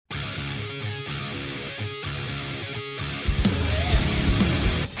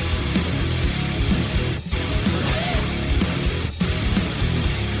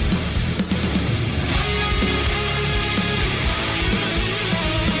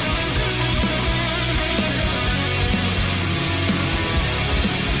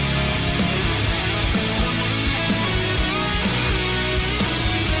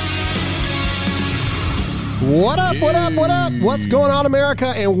What up, what up, what up? What's going on, America?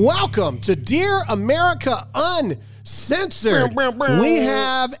 And welcome to Dear America Uncensored. We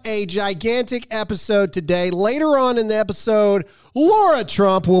have a gigantic episode today. Later on in the episode, Laura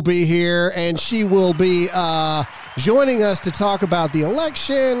Trump will be here, and she will be joining us to talk about the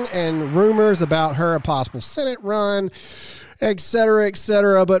election and rumors about her possible Senate run, et cetera, et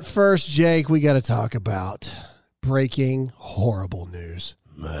cetera. But first, Jake, we got to talk about breaking horrible news.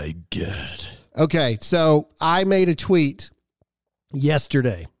 My God. Okay, so I made a tweet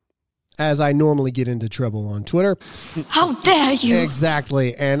yesterday, as I normally get into trouble on Twitter. How dare you?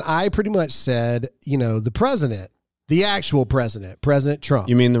 Exactly. And I pretty much said, you know, the president, the actual president, President Trump.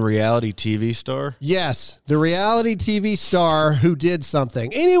 You mean the reality TV star? Yes, the reality TV star who did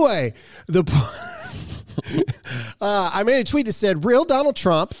something. Anyway, I made a tweet that said, Real Donald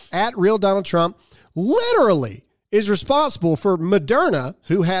Trump, at Real Donald Trump, literally is responsible for Moderna,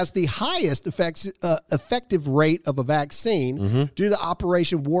 who has the highest effective rate of a vaccine due to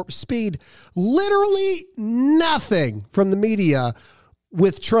Operation Warp Speed. Literally nothing from the media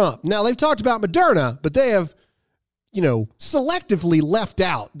with Trump. Now, they've talked about Moderna, but they have, you know, selectively left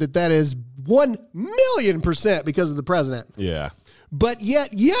out that is 1,000,000% because of the president. Yeah. But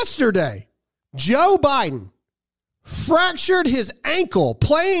yet yesterday, Joe Biden fractured his ankle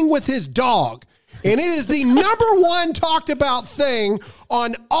playing with his dog. And it is the number one talked about thing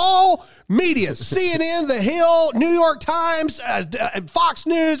on all media. CNN, The Hill, New York Times, Fox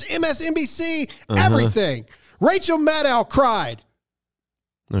News, MSNBC, everything. Rachel Maddow cried.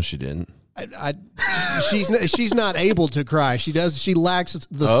 No, she didn't. She's not able to cry. She lacks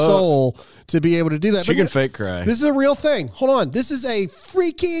the soul to be able to do that. She can fake cry. This is a real thing. Hold on. This is a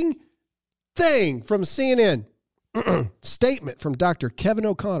freaking thing from CNN. Statement from Dr. Kevin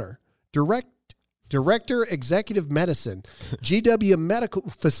O'Connor, Director, Executive Medicine, GW Medical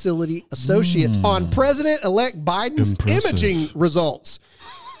Facility Associates, on President-elect Biden's imaging results.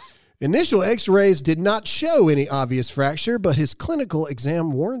 Initial x-rays did not show any obvious fracture, but his clinical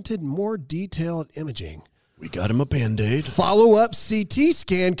exam warranted more detailed imaging. We got him a Band-Aid. Follow-up CT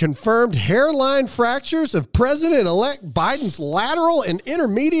scan confirmed hairline fractures of President-elect Biden's lateral and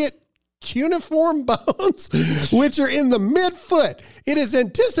intermediate cuneiform bones, which are in the midfoot. It is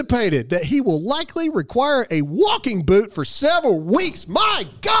anticipated that he will likely require a walking boot for several weeks. My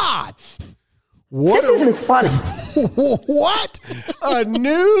God! This isn't funny. What a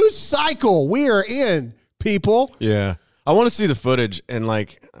new cycle we are in, people. Yeah. I want to see the footage and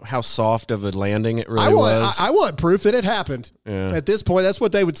like how soft of a landing it really was. I want proof that it happened. Yeah. At this point, that's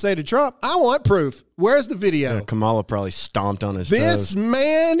what they would say to Trump. I want proof. Where's the video? Yeah, Kamala probably stomped on his This toes.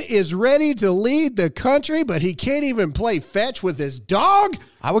 man is ready to lead the country, but he can't even play fetch with his dog.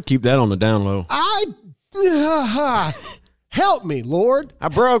 I would keep that on the down low. Help me, Lord. I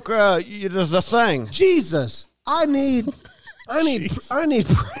broke the thing. Jesus, I need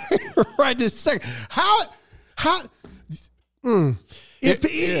prayer right this second.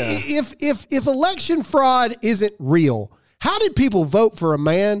 If election fraud isn't real, how did people vote for a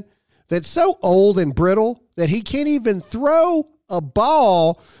man that's so old and brittle that he can't even throw a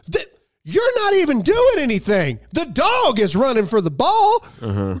ball? That you're not even doing anything. The dog is running for the ball.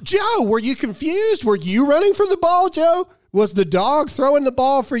 Joe, were you confused? Were you running for the ball, Joe? Was the dog throwing the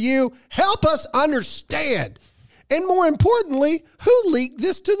ball for you? Help us understand. And more importantly, who leaked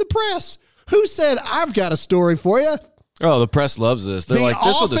this to the press? Who said, I've got a story for you? Oh, the press loves this. They're like,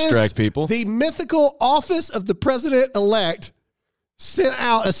 this will distract people. The mythical office of the president-elect sent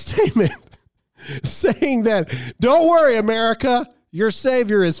out a statement saying that, don't worry, America, your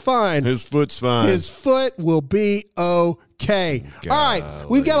savior is fine. His foot's fine. His foot will be okay. All right,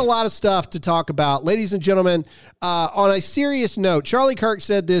 we've got a lot of stuff to talk about. Ladies and gentlemen, on a serious note, Charlie Kirk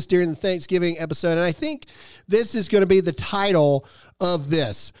said this during the Thanksgiving episode, and I think this is going to be the title of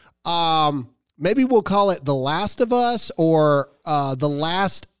this. Maybe we'll call it The Last of Us or The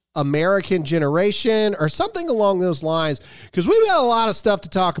Last American Generation or something along those lines, because we've got a lot of stuff to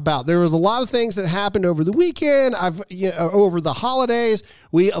talk about. There was a lot of things that happened over the weekend, over the holidays.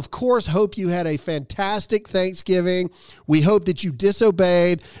 We, of course, hope you had a fantastic Thanksgiving. We hope that you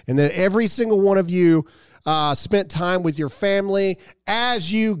disobeyed and that every single one of you spent time with your family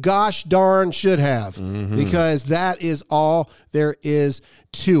as you gosh darn should have, because that is all there is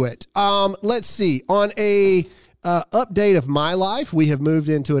to it. Let's see. On a update of my life, we have moved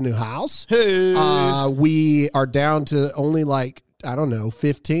into a new house. Hey. We are down to only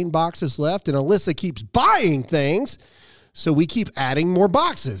 15 boxes left, and Alyssa keeps buying things. So we keep adding more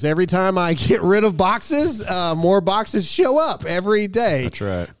boxes. Every time I get rid of boxes, more boxes show up every day. That's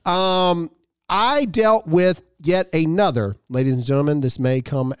right. I dealt with yet another, ladies and gentlemen, this may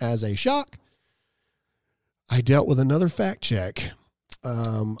come as a shock. I dealt with another fact check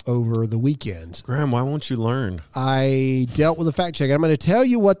over the weekend. Graham, why won't you learn? I dealt with a fact check. I'm going to tell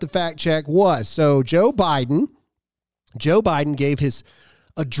you what the fact check was. So Joe Biden gave his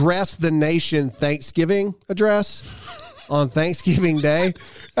address the nation Thanksgiving address on Thanksgiving Day.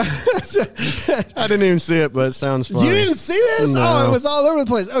 I didn't even see it, but it sounds funny. You didn't see this? No. Oh, it was all over the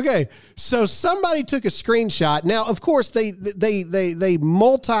place. Okay, so somebody took a screenshot. Now, of course, they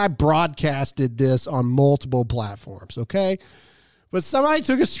multi-broadcasted this on multiple platforms, okay? But somebody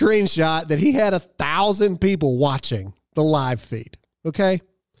took a screenshot that he had 1,000 people watching the live feed, okay?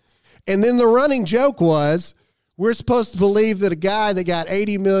 And then the running joke was, we're supposed to believe that a guy that got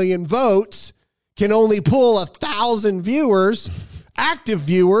 80 million votes can only pull 1,000 viewers, active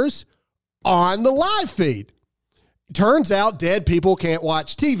viewers, on the live feed. Turns out dead people can't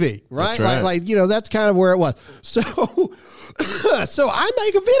watch TV, right? That's right. Like, that's kind of where it was. So, so I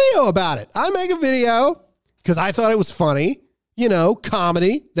make a video about it. I make a video because I thought it was funny,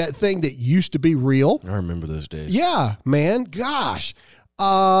 comedy, that thing that used to be real. I remember those days. Yeah, man, gosh.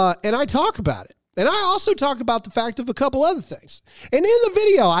 And I talk about it. And I also talk about the fact of a couple other things. And in the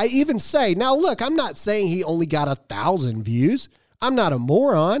video, I even say, now look, I'm not saying he only got 1,000 views. I'm not a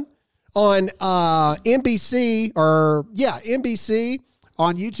moron. On NBC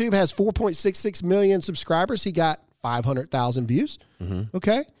on YouTube has 4.66 million subscribers. He got 500,000 views. Mm-hmm.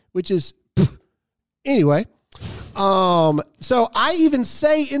 Okay. Which is, anyway. So I even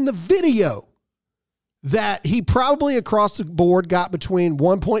say in the video that he probably across the board got between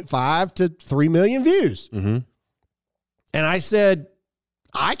 1.5 to 3 million views. Mm-hmm. And I said,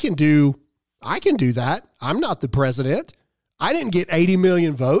 I can do that. I'm not the president. I didn't get 80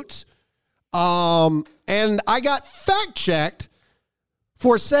 million votes. And I got fact checked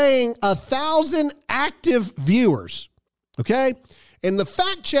for saying 1,000 active viewers. Okay. And the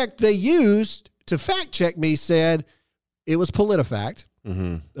fact check they used to fact check me said it was PolitiFact,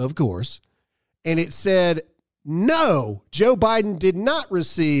 of course. And it said, no, Joe Biden did not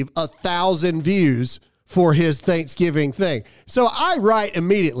receive 1,000 views for his Thanksgiving thing. So I write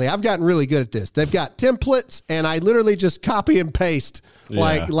immediately. I've gotten really good at this. They've got templates, and I literally just copy and paste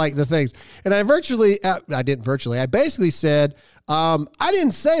like the things. And I basically said, I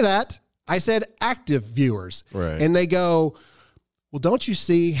didn't say that. I said active viewers. Right. And they go, well, don't you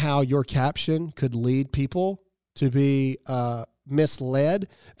see how your caption could lead people to be misled?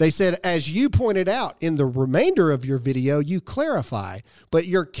 They said, as you pointed out in the remainder of your video, you clarify, but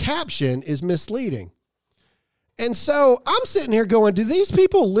your caption is misleading. And so I'm sitting here going, do these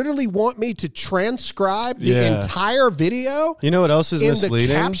people literally want me to transcribe the entire video? You know what else is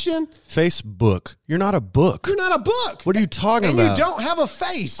misleading? In the caption? Facebook. You're not a book. You're not a book. What are you talking about? And you don't have a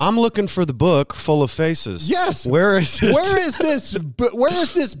face. I'm looking for the book full of faces. Yes. Where is it? Where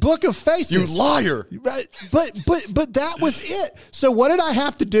is this book of faces? You liar. But that was it. So what did I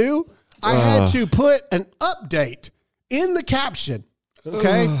have to do? I had to put an update in the caption.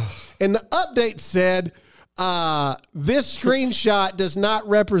 Okay. And the update said, this screenshot does not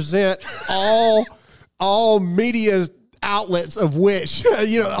represent all media outlets of which,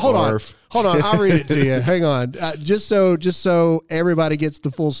 hold on. I'll read it to you. Hang on. Just so everybody gets the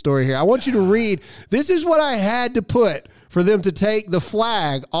full story here. I want you to read. This is what I had to put for them to take the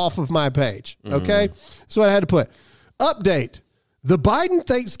flag off of my page. Okay. So I had to put update. The Biden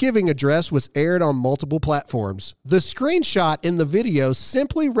Thanksgiving address was aired on multiple platforms. The screenshot in the video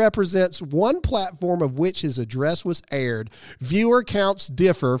simply represents one platform of which his address was aired. Viewer counts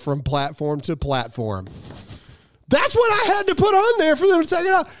differ from platform to platform. That's what I had to put on there for them to take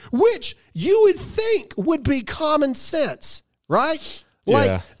it out, which you would think would be common sense, right?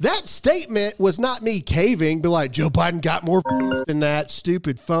 Like, that statement was not me caving, be like, Joe Biden got more than that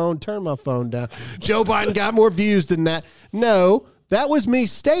stupid phone. Turn my phone down. Joe Biden got more views than that. No, that was me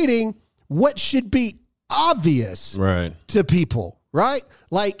stating what should be obvious to people, right?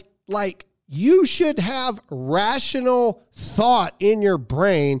 Like you should have rational thought in your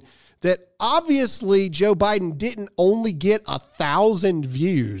brain that obviously Joe Biden didn't only get 1,000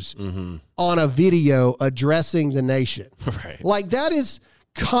 views on a video addressing the nation. Right. Like, that is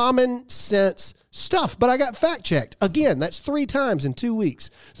common sense stuff. But I got fact checked. Again, that's 3 times in 2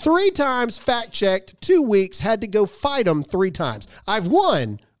 weeks. 3 times fact checked, 2 weeks, had to go fight them 3 times. I've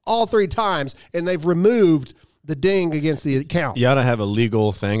won all 3 times, and they've removed the ding against the account. You ought to have a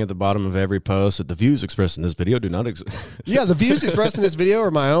legal thing at the bottom of every post that the views expressed in this video do not exist. Yeah, the views expressed in this video are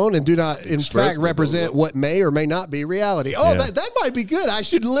my own and do not, in fact, represent what may or may not be reality. Oh, Yeah. that might be good. I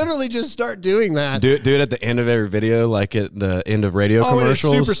should literally just start doing that. Do it at the end of every video, like at the end of radio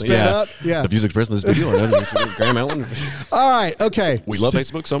commercials. It's super sped up. Yeah. The views expressed in this video are Graham Allen. All right. Okay. We love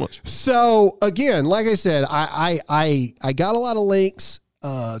Facebook so much. So again, like I said, I got a lot of links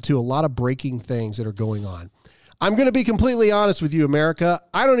to a lot of breaking things that are going on. I'm going to be completely honest with you, America.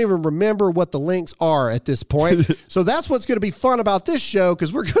 I don't even remember what the links are at this point. So that's what's going to be fun about this show,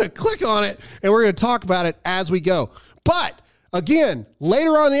 because we're going to click on it and we're going to talk about it as we go. But again,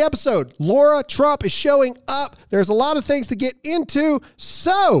 later on in the episode, Laura Trump is showing up. There's a lot of things to get into.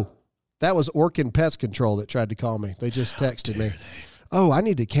 So that was Orkin Pest Control that tried to call me. They just texted me. Oh, I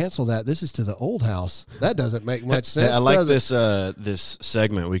need to cancel that. This is to the old house. That doesn't make much sense. I like does it? this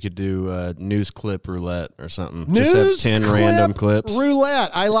segment. We could do news clip roulette or something. News just have 10 random clips.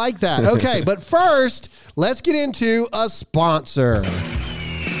 Roulette. I like that. Okay, but first, let's get into a sponsor.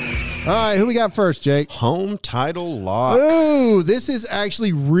 All right, who we got first, Jake? Home Title Lock. Ooh, this is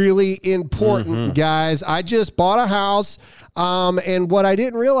actually really important, guys. I just bought a house, and what I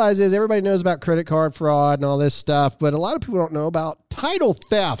didn't realize is everybody knows about credit card fraud and all this stuff, but a lot of people don't know about title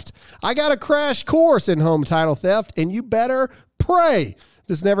theft. I got a crash course in home title theft, and you better pray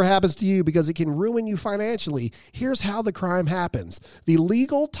this never happens to you, because it can ruin you financially. Here's how the crime happens. The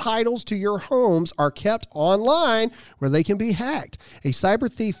legal titles to your homes are kept online where they can be hacked. A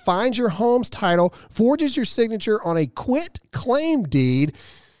cyber thief finds your home's title, forges your signature on a quit claim deed.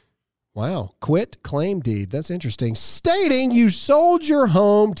 Wow, quit claim deed. That's interesting. Stating you sold your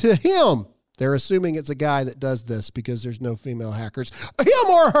home to him. They're assuming it's a guy that does this because there's no female hackers. Him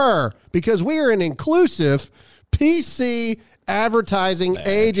or her, because we are an inclusive PC advertising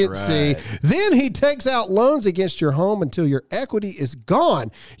agency. Right. Then he takes out loans against your home until your equity is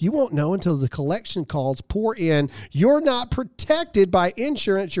gone. You won't know until the collection calls pour in. You're not protected by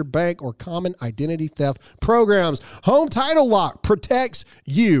insurance, your bank, or common identity theft programs. Home Title Lock protects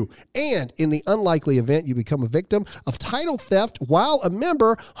you. And in the unlikely event you become a victim of title theft while a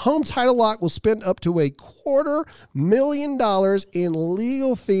member, Home Title Lock will spend up to $250,000 in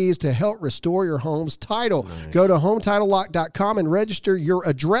legal fees to help restore your home's title. Nice. Go to HometitleLock.com and register your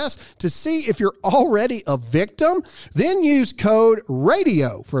address to see if you're already a victim. Then use code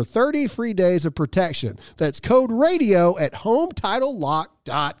RADIO for 30 free days of protection. That's code RADIO at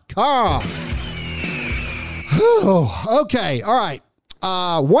HometitleLock.com. Okay, all right.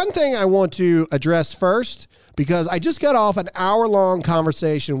 One thing I want to address first, because I just got off an hour-long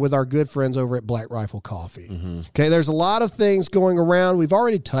conversation with our good friends over at Black Rifle Coffee. Okay, there's a lot of things going around. We've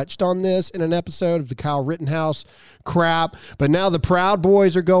already touched on this in an episode of the Kyle Rittenhouse crap, but now the Proud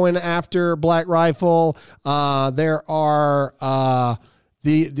Boys are going after Black Rifle. There are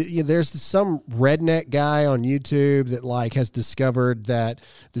there's some redneck guy on YouTube that like has discovered that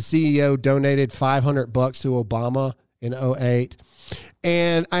the CEO donated $500 to Obama in 2008.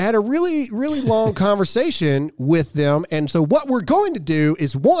 And I had a really, really long conversation with them. And so what we're going to do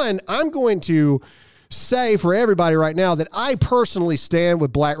is, one, I'm going to say for everybody right now that I personally stand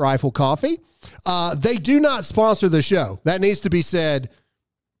with Black Rifle Coffee. They do not sponsor the show. That needs to be said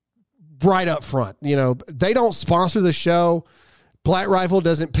right up front. You know, they don't sponsor the show. Black Rifle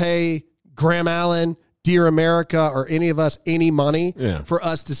doesn't pay Graham Allen, Dear America, or any of us any money for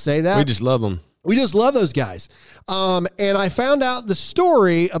us to say that. We just love them. We just love those guys. And I found out the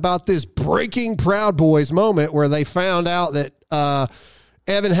story about this breaking Proud Boys moment where they found out that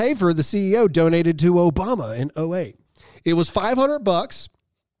Evan Hafer, the CEO, donated to Obama in 2008. It was $500.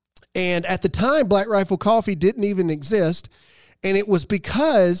 And at the time, Black Rifle Coffee didn't even exist. And it was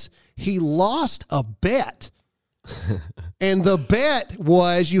because he lost a bet. And the bet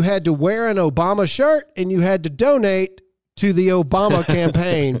was you had to wear an Obama shirt and you had to donate to the Obama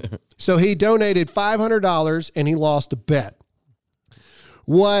campaign. So he donated $500 and he lost a bet.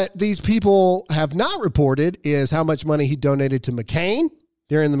 What these people have not reported is how much money he donated to McCain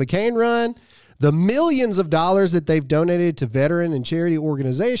during the McCain run, the millions of dollars that they've donated to veteran and charity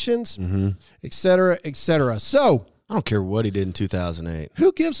organizations, et cetera, et cetera. So I don't care what he did in 2008.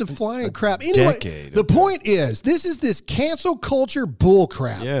 Who gives a flying crap? Anyway, the point is, this is this cancel culture bull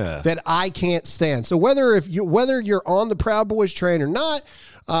crap that I can't stand. So whether you're on the Proud Boys train or not,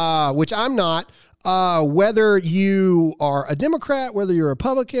 which I'm not, whether you are a Democrat, whether you're a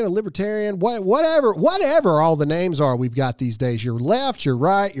Republican, a Libertarian, whatever all the names are we've got these days. You're left, you're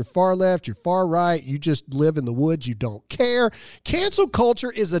right, you're far left, you're far right. You just live in the woods. You don't care. Cancel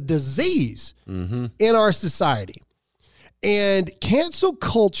culture is a disease in our society. And cancel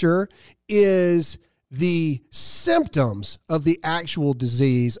culture is the symptoms of the actual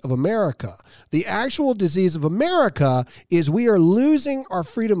disease of America. The actual disease of America is we are losing our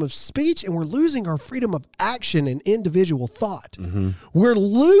freedom of speech and we're losing our freedom of action and individual thought. We're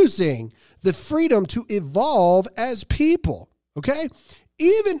losing the freedom to evolve as people, okay?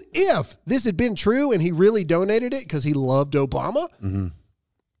 Even if this had been true and he really donated it because he loved Obama,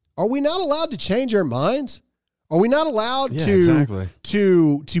 are we not allowed to change our minds? Are we not allowed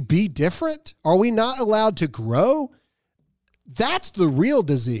to be different? Are we not allowed to grow? That's the real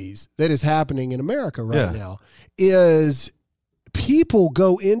disease that is happening in America right now, is people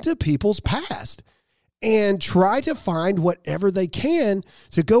go into people's past and try to find whatever they can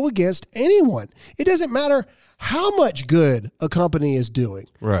to go against anyone. It doesn't matter how much good a company is doing,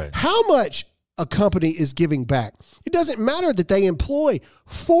 how much a company is giving back. It doesn't matter that they employ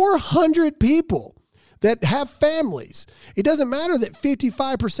 400 people that have families. It doesn't matter that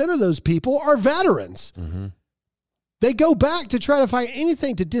 55% of those people are veterans. They go back to try to find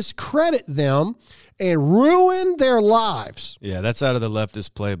anything to discredit them and ruin their lives. Yeah, that's out of the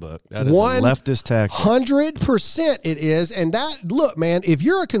leftist playbook. That is a leftist tactic. 100% it is. And look, man, if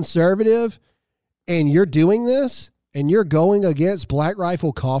you're a conservative and you're doing this and you're going against Black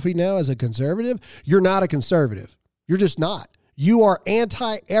Rifle Coffee now as a conservative, you're not a conservative. You're just not. You are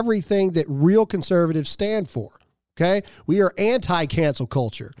anti everything that real conservatives stand for. Okay. We are anti cancel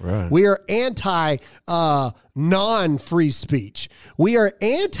culture. We are anti non-free speech. We are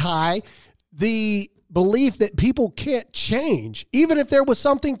anti the belief that people can't change, even if there was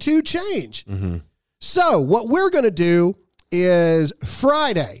something to change. So what we're going to do is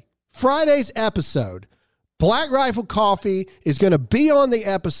Friday's episode, Black Rifle Coffee is going to be on the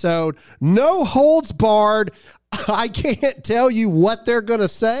episode. No holds barred. I can't tell you what they're going to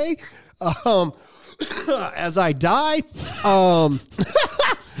say as I die.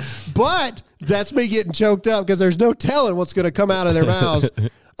 But that's me getting choked up because there's no telling what's going to come out of their mouths.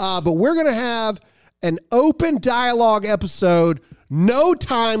 But we're going to have an open dialogue episode, no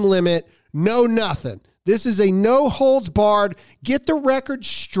time limit, no nothing. This is a no holds barred, get the record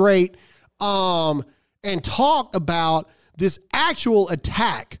straight, and talk about this actual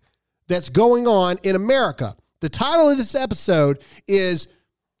attack that's going on in America. The title of this episode is,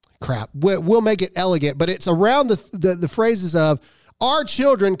 we'll make it elegant, but it's around the phrases of, our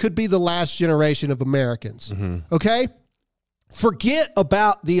children could be the last generation of Americans. Okay? Forget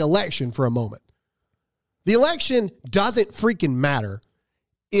about the election for a moment. The election doesn't freaking matter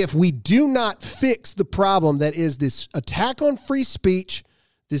if we do not fix the problem that is this attack on free speech,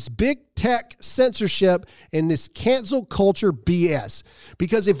 this big tech censorship, and this cancel culture BS.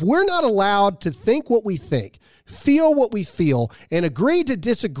 Because if we're not allowed to think what we think, feel what we feel, and agree to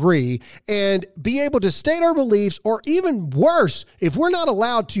disagree, and be able to state our beliefs, or even worse, if we're not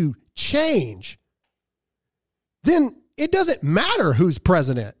allowed to change, then it doesn't matter who's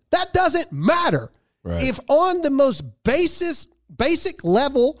president. That doesn't matter. If on the most basic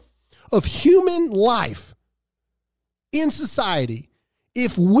level of human life in society,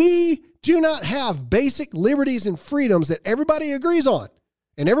 if we do not have basic liberties and freedoms that everybody agrees on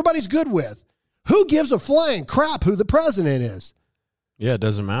and everybody's good with, who gives a flying crap who the president is? Yeah, it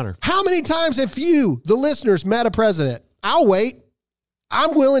doesn't matter. How many times have you, the listeners, met a president? I'll wait.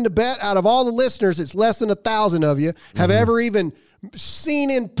 I'm willing to bet out of all the listeners, it's less than 1,000 of you have ever even seen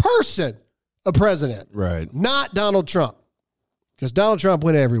in person a president. Not Donald Trump. Because Donald Trump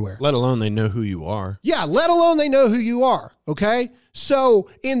went everywhere. Let alone they know who you are. Yeah, let alone they know who you are, okay? So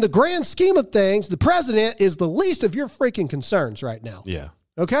in the grand scheme of things, the president is the least of your freaking concerns right now. Yeah.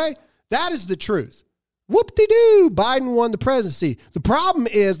 Okay? That is the truth. Whoop-de-doo, Biden won the presidency. The problem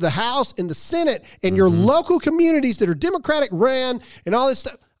is the House and the Senate and your local communities that are Democratic ran and all this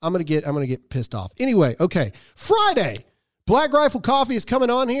stuff. I'm gonna get pissed off. Anyway, okay. Friday, Black Rifle Coffee is coming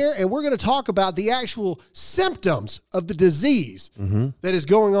on here, and we're going to talk about the actual symptoms of the disease that is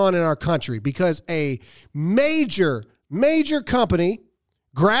going on in our country, because a major company,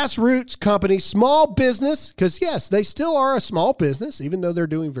 grassroots company, small business, because yes, they still are a small business, even though they're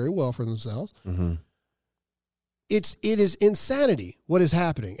doing very well for themselves. It is insanity what is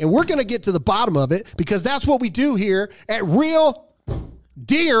happening. And we're going to get to the bottom of it, because that's what we do here at Real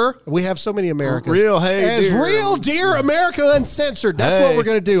Dear. We have so many Americans. Real Dear America Uncensored. That's what we're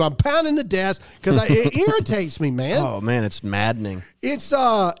going to do. I'm pounding the desk because it irritates me, man. Oh, man, it's maddening. It's,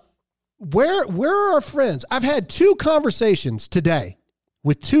 where are our friends? I've had 2 conversations today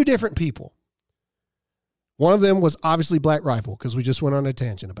with 2 different people. One of them was obviously Black Rifle, because we just went on a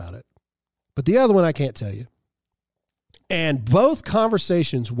tangent about it. But the other one I can't tell you. And both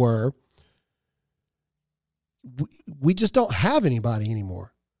conversations were, we just don't have anybody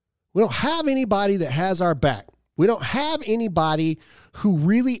anymore. We don't have anybody that has our back. We don't have anybody who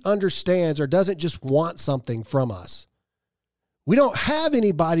really understands or doesn't just want something from us. We don't have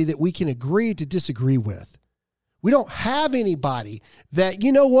anybody that we can agree to disagree with. We don't have anybody that,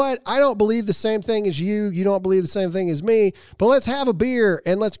 you know what, I don't believe the same thing as you. You don't believe the same thing as me, but let's have a beer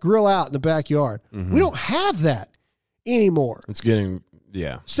and let's grill out in the backyard. We don't have that anymore. It's getting,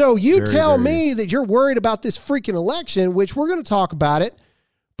 yeah. So you tell me that you're worried about this freaking election, which we're going to talk about it,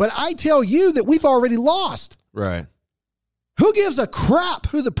 but I tell you that we've already lost. Right. Who gives a crap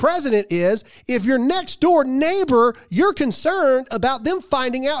who the president is if your next door neighbor, you're concerned about them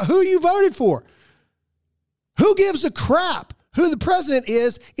finding out who you voted for? Who gives a crap who the president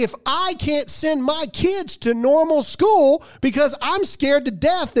is if I can't send my kids to normal school because I'm scared to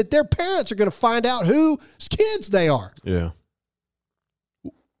death that their parents are going to find out whose kids they are? Yeah.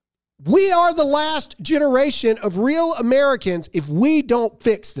 We are the last generation of real Americans if we don't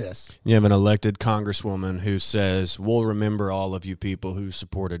fix this. You have an elected congresswoman who says, we'll remember all of you people who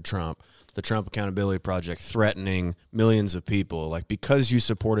supported Trump. The Trump Accountability Project threatening millions of people. Like, because you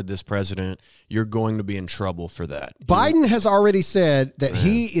supported this president, you're going to be in trouble for that. Biden has already said that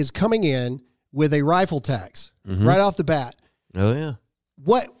he is coming in with a rifle tax right off the bat. Oh, yeah.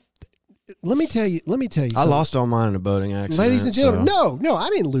 What? Let me tell you. I lost all mine in a boating accident. Ladies and gentlemen, no, I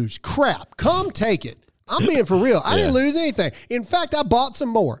didn't lose crap. Come take it. I'm being for real. I didn't lose anything. In fact, I bought some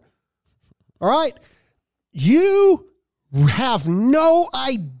more. All right? You have no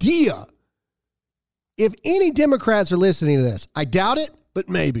idea if any Democrats are listening to this. I doubt it, but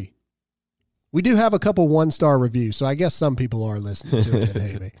maybe. We do have a couple 1-star reviews, so I guess some people are listening to it.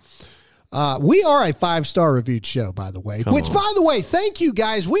 Maybe. We are a 5-star reviewed show, by the way, by the way, thank you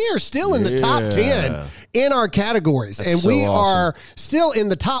guys. We are still in the top 10 in our categories, and we are still in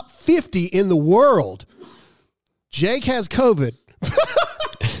the top 50 in the world. Jake has COVID.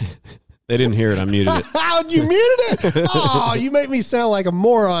 They didn't hear it. I muted it. You muted it? Oh, you make me sound like a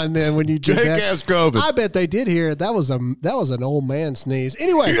moron then when you did Jake that. has COVID. I bet they did hear it. That was an old man sneeze.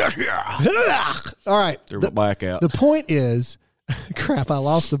 Anyway. All right. They're back out. The point is, crap, I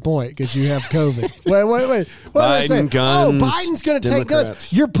lost the point because you have COVID. Wait. What am I saying? Guns, Biden's going to take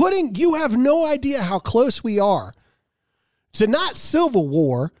guns. You have no idea how close we are to not civil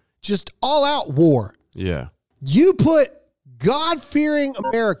war, just all out war. Yeah. You put God-fearing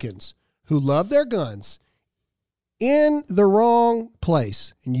Americans who love their guns in the wrong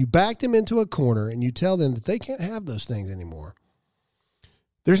place, and you back them into a corner and you tell them that they can't have those things anymore.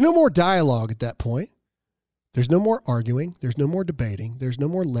 There's no more dialogue at that point. There's no more arguing. There's no more debating. There's no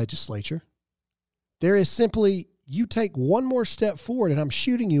more legislature. There is simply, you take one more step forward and I'm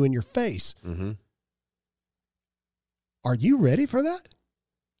shooting you in your face. Mm-hmm. Are you ready for that?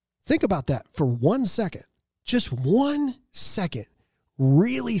 Think about that for 1 second. Just 1 second.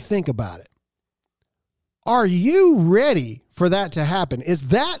 Really think about it. Are you ready for that to happen? Is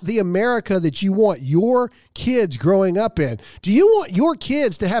that the America that you want your kids growing up in? Do you want your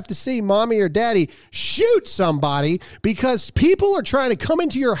kids to have to see mommy or daddy shoot somebody because people are trying to come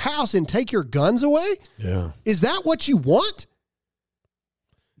into your house and take your guns away? Yeah. Is that what you want?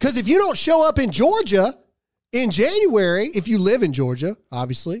 Because if you don't show up in Georgia in January, if you live in Georgia,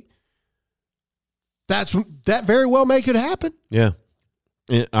 obviously, that very well could happen. Yeah.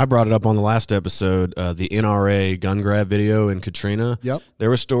 I brought it up on the last episode, the NRA gun grab video in Katrina. Yep. There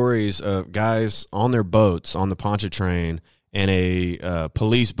were stories of guys on their boats on the Pontchartrain, and a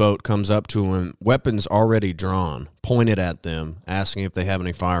police boat comes up to them, weapons already drawn, pointed at them, asking if they have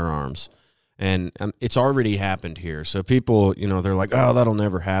any firearms. And it's already happened here. So people, they're like, oh, that'll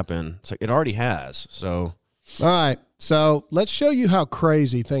never happen. It's like, it already has. So. All right. So let's show you how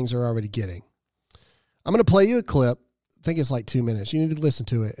crazy things are already getting. I'm going to play you a clip. I think it's like 2 minutes. You need to listen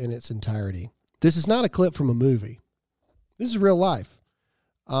to it in its entirety. This is not a clip from a movie. This is real life.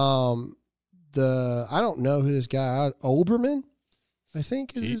 I don't know who this guy, Olbermann, I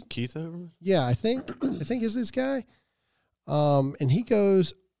think. Keith Olbermann? Yeah, I think is this guy. And he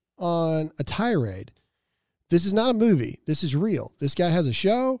goes on a tirade. This is not a movie. This is real. This guy has a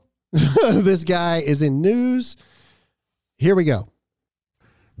show. This guy is in news. Here we go.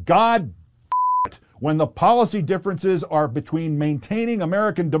 God, when the policy differences are between maintaining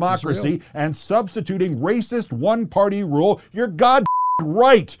American democracy and substituting racist one-party rule, you're God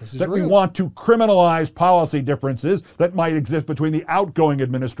right that we want to criminalize policy differences that might exist between the outgoing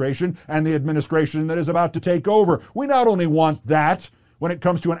administration and the administration that is about to take over. We not only want that, when it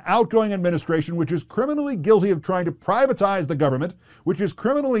comes to an outgoing administration which is criminally guilty of trying to privatize the government, which is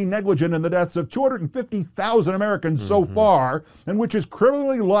criminally negligent in the deaths of 250,000 Americans so far, and which is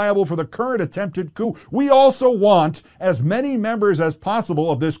criminally liable for the current attempted coup. We also want as many members as possible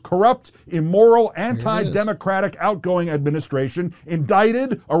of this corrupt, immoral, anti-democratic outgoing administration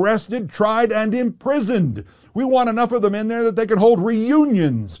indicted, arrested, tried, and imprisoned. We want enough of them in there that they can hold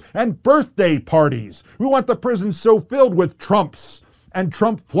reunions and birthday parties. We want the prisons so filled with Trumps and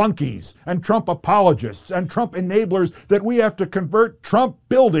Trump flunkies and Trump apologists and Trump enablers that we have to convert Trump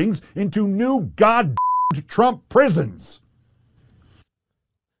buildings into new goddamn Trump prisons.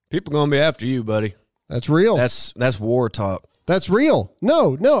 People gonna be after you, buddy. That's real. That's war talk. That's real.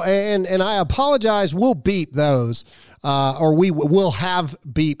 No, and I apologize. We'll beep those, or we will have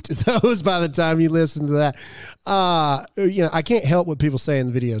beeped those by the time you listen to that. I can't help what people say in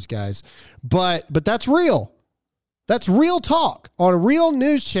the videos, guys, but that's real. That's real talk on a real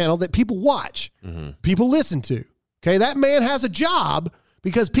news channel that people watch, people listen to. Okay, that man has a job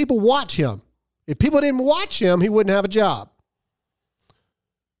because people watch him. If people didn't watch him, he wouldn't have a job.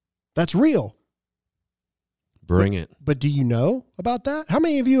 That's real. Bring it. But do you know about that? How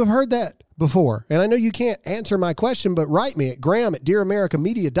many of you have heard that before? And I know you can't answer my question, but write me at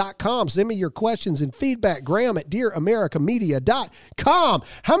Graham@DearAmericaMedia.com. Send me your questions and feedback, Graham@DearAmericaMedia.com.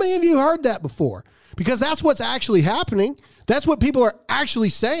 How many of you heard that before? Because that's what's actually happening. That's what people are actually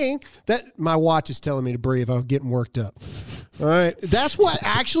saying. That my watch is telling me to breathe. I'm getting worked up. All right. That's what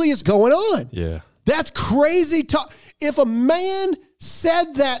actually is going on. Yeah. That's crazy talk. If a man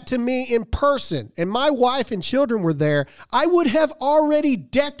said that to me in person and my wife and children were there, I would have already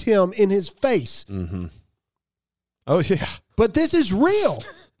decked him in his face. Mm-hmm. Oh, yeah. But this is real.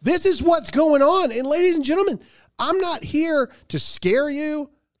 This is what's going on. And ladies and gentlemen, I'm not here to scare you.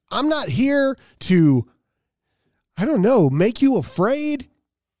 I'm not here to, make you afraid.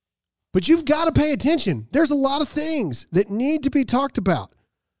 But you've got to pay attention. There's a lot of things that need to be talked about.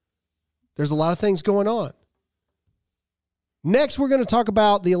 There's a lot of things going on. Next, we're going to talk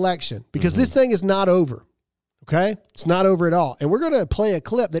about the election because this thing is not over. Okay? It's not over at all. And we're going to play a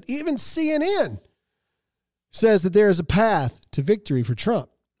clip that even CNN says that there is a path to victory for Trump.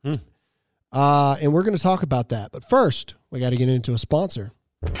 And we're going to talk about that. But first, we got to get into a sponsor.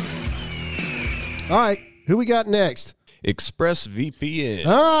 All right. Who we got next? ExpressVPN.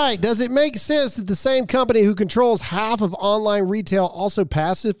 All right. Does it make sense that the same company who controls half of online retail also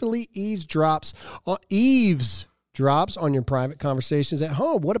passively eavesdrops on your private conversations at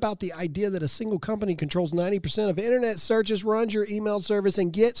home? What about the idea that a single company controls 90% of internet searches, runs your email service,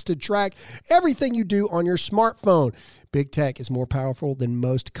 and gets to track everything you do on your smartphone? Big tech is more powerful than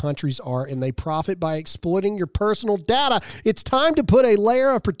most countries are, and they profit by exploiting your personal data. It's time to put a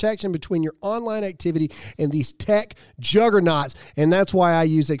layer of protection between your online activity and these tech juggernauts, and that's why I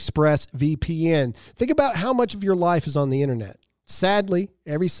use ExpressVPN. Think about how much of your life is on the internet. Sadly,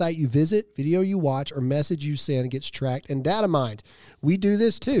 every site you visit, video you watch, or message you send gets tracked and data mined. We do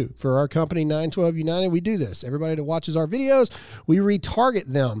this too. For our company, 912 United, we do this. Everybody that watches our videos, we retarget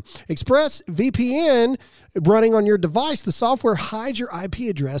them. ExpressVPN running on your device, the software hides your IP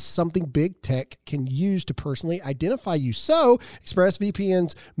address, something big tech can use to personally identify you. So,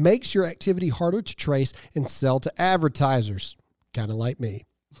 ExpressVPN makes your activity harder to trace and sell to advertisers, kind of like me.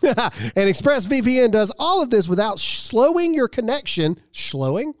 And ExpressVPN does all of this without slowing your connection.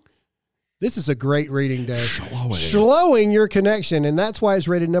 Slowing? This is a great reading day. Slowing your connection. And that's why it's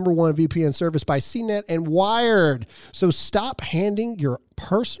rated #1 VPN service by CNET and Wired. So stop handing your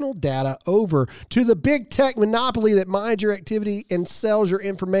personal data over to the big tech monopoly that mines your activity and sells your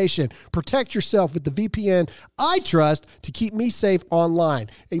information. Protect yourself with the VPN I trust to keep me safe online.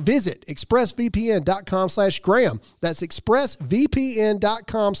 Visit expressvpn.com/Graham. That's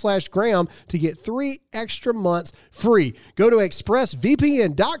expressvpn.com/Graham to get 3 extra months free. Go to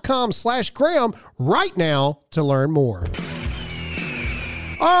expressvpn.com/Graham right now to learn more.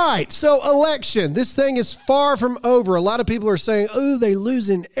 All right, so election. This thing is far from over. A lot of people are saying, oh, they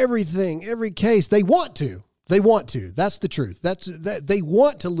losing everything, every case. They want to. They want to. That's the truth. They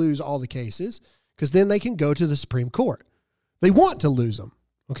want to lose all the cases because then they can go to the Supreme Court. They want to lose them,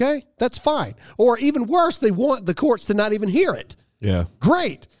 okay? That's fine. Or even worse, they want the courts to not even hear it. Yeah.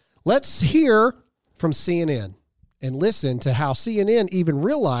 Great. Let's hear from CNN and listen to how CNN even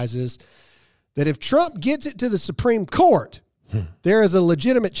realizes that if Trump gets it to the Supreme Court, there is a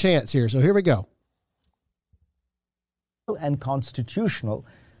legitimate chance here. So here we go. And constitutional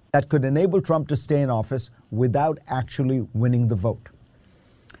that could enable Trump to stay in office without actually winning the vote.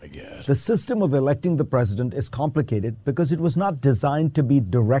 The system of electing the president is complicated because it was not designed to be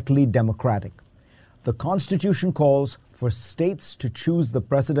directly democratic. The Constitution calls for states to choose the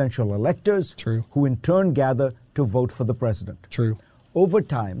presidential electors, True. who in turn gather to vote for the president. True. Over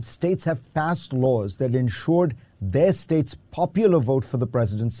time, states have passed laws that ensured their state's popular vote for the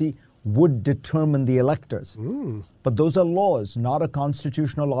presidency would determine the electors. But those are laws, not a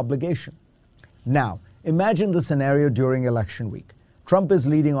constitutional obligation. Now, imagine the scenario during election week. Trump is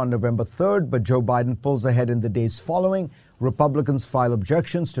leading on November 3rd, but Joe Biden pulls ahead in the days following. Republicans file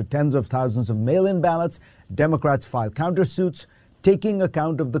objections to tens of thousands of mail-in ballots. Democrats file countersuits. Taking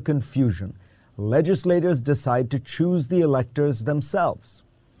account of the confusion, legislators decide to choose the electors themselves.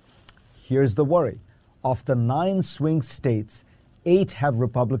 Here's the worry. Of the 9 swing states, 8 have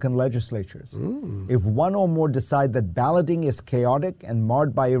Republican legislatures. If one or more decide that balloting is chaotic and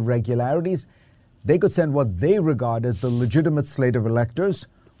marred by irregularities, they could send what they regard as the legitimate slate of electors,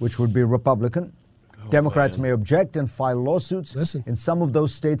 which would be Republican. Democrats may object and file lawsuits. Listen. In some of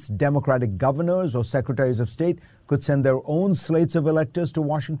those states, Democratic governors or secretaries of state could send their own slates of electors to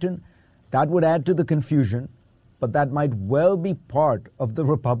Washington. That would add to the confusion, but that might well be part of the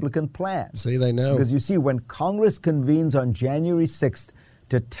Republican plan. See, they know. Because you see, when Congress convenes on January 6th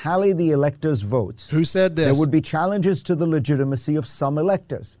to tally the electors' votes, Who said this? there would be challenges to the legitimacy of some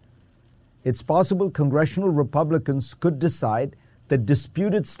electors. It's possible congressional Republicans could decide that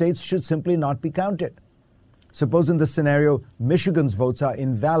disputed states should simply not be counted. Suppose in this scenario, Michigan's votes are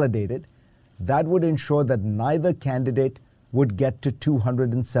invalidated. That would ensure that neither candidate would get to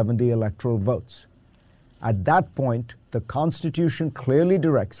 270 electoral votes. At that point, the Constitution clearly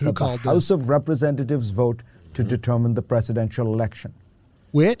directs that the called House this? of Representatives vote to determine the presidential election.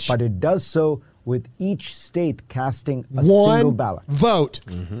 Which? But it does so with each state casting a single One ballot. vote.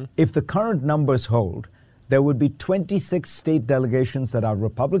 If the current numbers hold, there would be 26 state delegations that are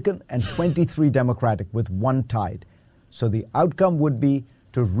Republican and 23 Democratic, with one tied. So the outcome would be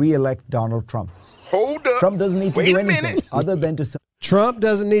to re-elect Donald Trump. Hold up. Trump doesn't need to Wait do a anything minute. other than to... Trump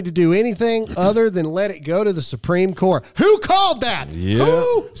doesn't need to do anything other than let it go to the Supreme Court. Who called that? Yeah.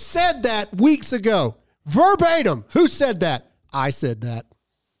 Who said that weeks ago? Verbatim. Who said that? I said that.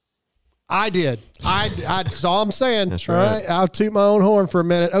 I did. That's all I'm saying. That's All right. I'll toot my own horn for a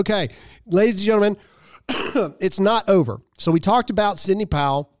minute. Okay. Ladies and gentlemen, it's not over. So we talked about Sidney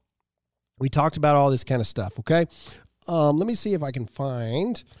Powell. We talked about all this kind of stuff, okay? Let me see if I can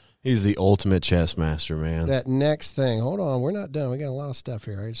find He's the ultimate chess master, man. that next thing. Hold on. We're not done. We got a lot of stuff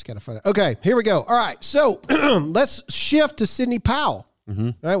here. I just got to find it. Okay, here we go. All right. So let's shift to Sidney Powell. All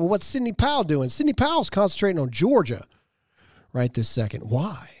right. Well, what's Sidney Powell doing? Sidney Powell's concentrating on Georgia right this second.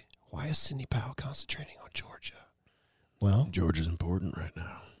 Why? Why is Sidney Powell concentrating on Georgia? Well, Georgia's important right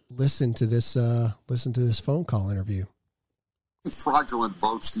now. listen to this phone call interview. Fraudulent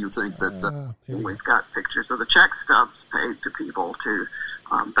votes do you think that Here we go. We've got pictures of the check stubs paid to people to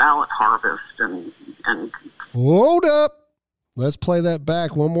ballot harvest and Hold up. Let's play that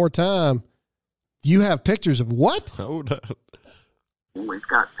back one more time. You have pictures of what? Hold up. we've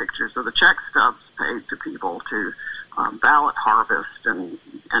got pictures of the check stubs paid to people to ballot harvest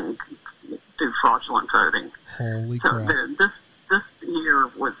and do fraudulent voting. Holy So crap. this year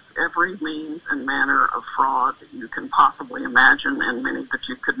was every means and manner of fraud that you can possibly imagine, and many that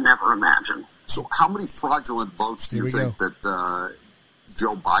you could never imagine. so how many fraudulent votes do Here you we think that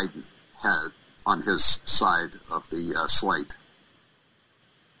Joe Biden had on his side of the slate?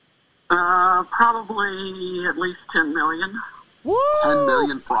 Probably at least 10 million, 10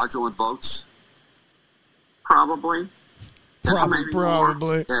 million fraudulent votes? probably. And how many-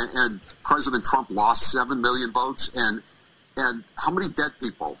 Probably. and President Trump lost 7 million votes, and how many dead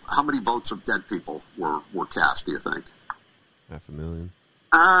people, how many votes of dead people were cast, do you think? 500,000.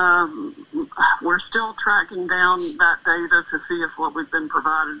 We're still tracking down that data to see if what we've been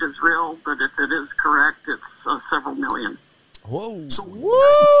provided is real, but if it is correct, it's several million. Whoa. So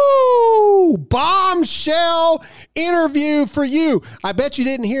Woo! Bombshell interview for you. I bet you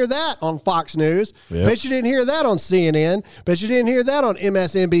didn't hear that on Fox News. Yep. Bet you didn't hear that on CNN. Bet you didn't hear that on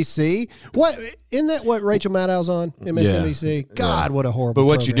MSNBC. What isn't that what Rachel Maddow's on MSNBC? God, what a horrible. But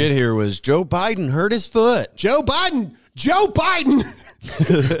what you program. did hear was Joe Biden hurt his foot. Joe Biden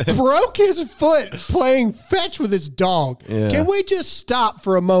broke his foot playing fetch with his dog. Yeah. Can we just stop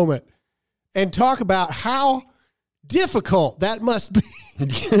for a moment and talk about how difficult that must be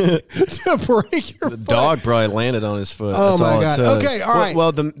to break your The foot? dog probably landed on his foot. Oh, That's my all it God. took. Okay, all right.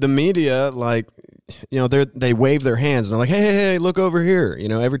 Well, the media, like, they wave their hands and they're like, hey, look over here.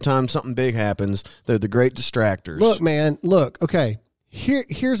 Every time something big happens, they're the great distractors. Look, man, look. Okay,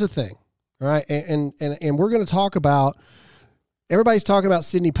 here's the thing, all right, and we're going to talk about. Everybody's talking about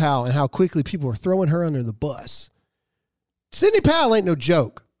Sidney Powell and how quickly people are throwing her under the bus. Sidney Powell ain't no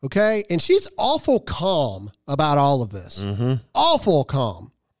joke. Okay. And she's awful calm about all of this. Mm-hmm. Awful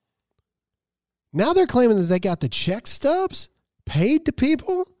calm. Now they're claiming that they got the check stubs paid to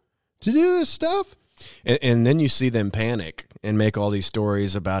people to do this stuff. And then you see them panic and make all these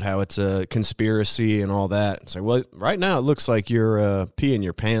stories about how it's a conspiracy and all that. It's like, well, right now it looks like you're peeing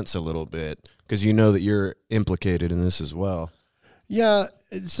your pants a little bit because you know that you're implicated in this as well. Yeah.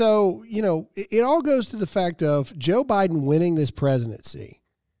 So, it all goes to the fact of Joe Biden winning this presidency.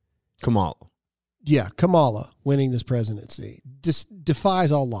 Kamala. Yeah, Kamala winning this presidency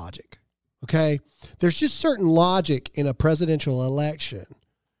defies all logic. Okay? There's just certain logic in a presidential election.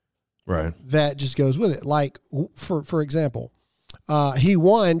 Right. That just goes with it. Like, for example, he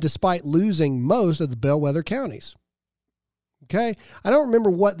won despite losing most of the bellwether counties. Okay? I don't remember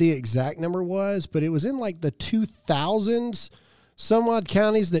what the exact number was, but it was in like the 2000s, some odd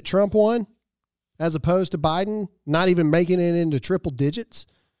counties that Trump won, as opposed to Biden not even making it into triple digits.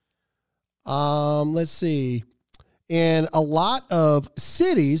 Let's see. In a lot of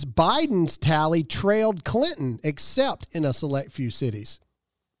cities, Biden's tally trailed Clinton, except in a select few cities.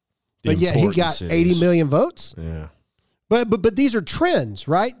 But yet he got cities. 80 million votes. Yeah. But these are trends,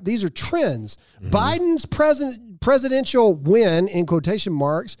 right? These are trends. Mm-hmm. Biden's presidential win, in quotation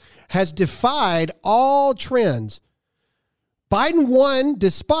marks, has defied all trends. Biden won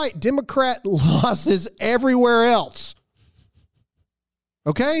despite Democrat losses everywhere else.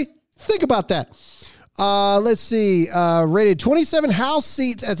 Okay? Think about that. Let's see. Rated 27 House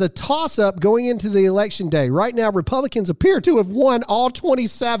seats as a toss-up going into the election day. Right now, Republicans appear to have won all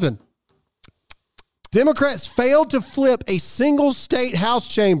 27. Democrats failed to flip a single state House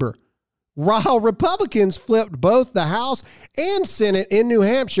chamber, while Republicans flipped both the House and Senate in New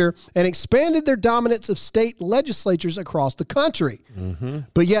Hampshire and expanded their dominance of state legislatures across the country. Mm-hmm.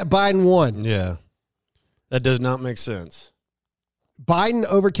 But yet Biden won. Yeah. That does not make sense. Biden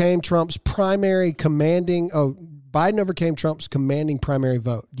overcame Trump's commanding primary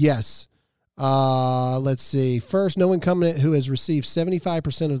vote. Yes. Let's see. First, no incumbent who has received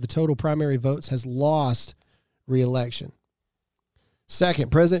 75% of the total primary votes has lost re-election.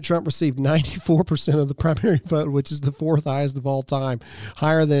 Second, President Trump received 94% of the primary vote, which is the fourth highest of all time,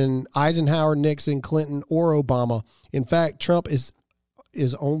 higher than Eisenhower, Nixon, Clinton, or Obama. In fact, Trump is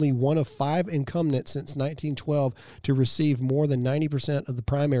only one of 5 incumbents since 1912 to receive more than 90% of the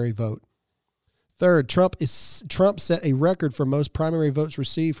primary vote. Third, Trump set a record for most primary votes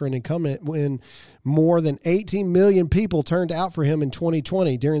received for an incumbent when more than 18 million people turned out for him in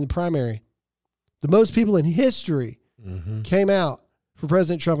 2020 during the primary. The most people in history came out for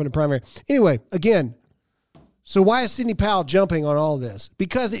President Trump in the primary. Anyway, again, so why is Sidney Powell jumping on all this?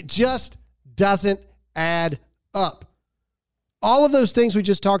 Because it just doesn't add up. All of those things we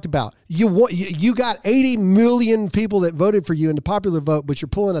just talked about. You got 80 million people that voted for you in the popular vote, but you're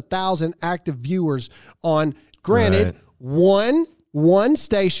pulling 1,000 active viewers on, granted, right. one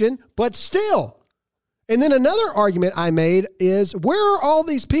station, but still. And then another argument I made is, where are all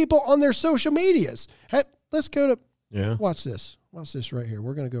these people on their social medias? Hey, let's go to, watch this. Watch this right here.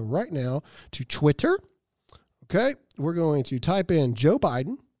 We're going to go right now to Twitter. Okay. We're going to type in Joe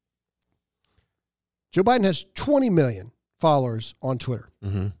Biden. Joe Biden has 20 million followers on Twitter.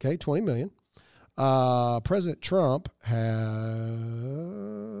 Mm-hmm. Okay, 20 million. President Trump has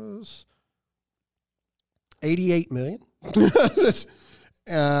 88 million.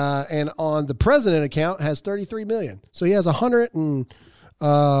 And on the president account has 33 million. So he has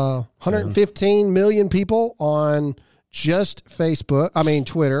 115 million people on just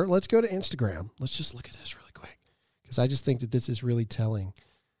Twitter. Let's go to Instagram. Let's just look at this really quick, because I just think that this is really telling.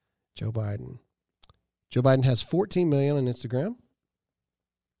 Joe Biden has 14 million on Instagram.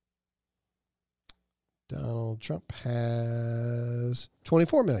 Donald Trump has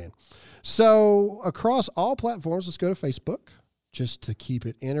 24 million. So across all platforms, let's go to Facebook just to keep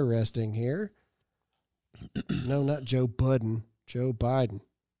it interesting here. No, not Joe Budden. Joe Biden.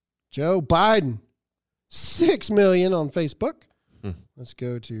 Joe Biden. 6 million on Facebook. Let's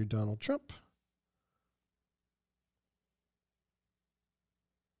go to Donald Trump.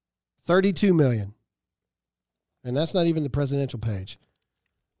 32 million. And that's not even the presidential page.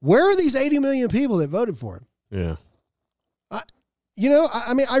 Where are these 80 million people that voted for him? Yeah. I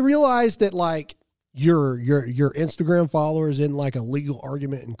realize that like your Instagram followers in like a legal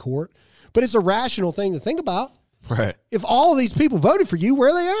argument in court, but it's a rational thing to think about. Right. If all of these people voted for you, where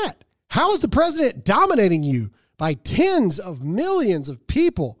are they at? How is the president dominating you by tens of millions of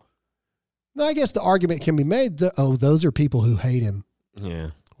people? Now, I guess the argument can be made that, those are people who hate him. Yeah.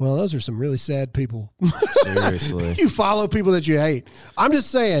 Well, those are some really sad people. Seriously. You follow people that you hate. I'm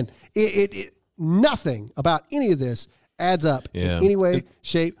just saying, it nothing about any of this adds up Yeah. in any way,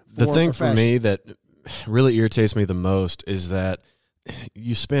 shape, The form, thing or for fashion. me that really irritates me the most is that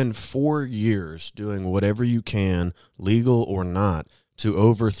you spend 4 years doing whatever you can, legal or not, to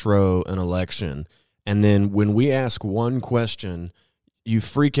overthrow an election. And then when we ask one question, you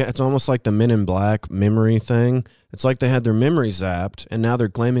freak out. It's almost like the Men in Black memory thing. It's like they had their memory zapped, and now they're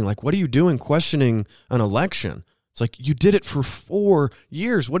claiming, like, what are you doing questioning an election? It's like, you did it for 4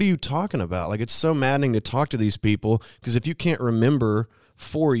 years. What are you talking about? Like, it's so maddening to talk to these people, because if you can't remember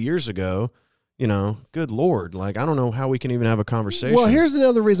 4 years ago, you know, good Lord, like, I don't know how we can even have a conversation. Well, here's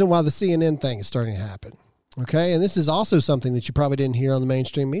another reason why the CNN thing is starting to happen. Okay. And this is also something that you probably didn't hear on the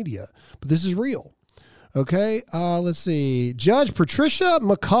mainstream media, but this is real. Okay. Let's see. Judge Patricia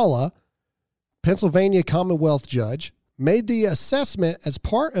McCullough, Pennsylvania Commonwealth judge, made the assessment as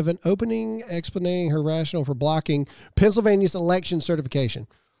part of an opening explaining her rationale for blocking Pennsylvania's election certification.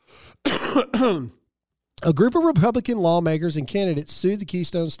 A group of Republican lawmakers and candidates sued the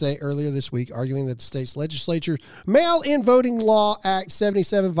Keystone State earlier this week, arguing that the state's legislature's Mail-in Voting Law Act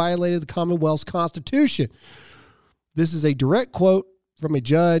 77 violated the Commonwealth's Constitution. This is a direct quote from a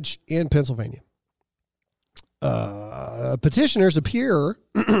judge in Pennsylvania. Petitioners appear,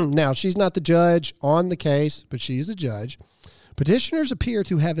 now she's not the judge on the case, but she's the judge. Petitioners appear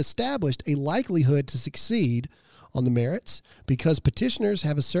to have established a likelihood to succeed on the merits because petitioners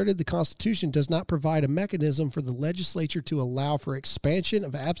have asserted the Constitution does not provide a mechanism for the legislature to allow for expansion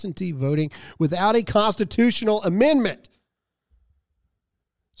of absentee voting without a constitutional amendment.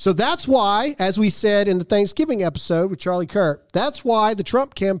 So that's why, as we said in the Thanksgiving episode with Charlie Kirk, that's why the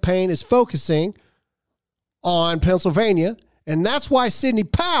Trump campaign is focusing on Pennsylvania, and that's why Sidney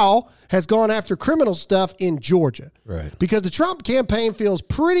Powell has gone after criminal stuff in Georgia. Right. Because the Trump campaign feels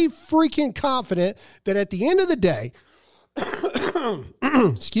pretty freaking confident that at the end of the day,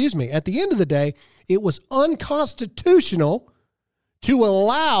 excuse me, at the end of the day, it was unconstitutional to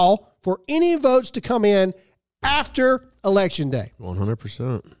allow for any votes to come in after Election Day.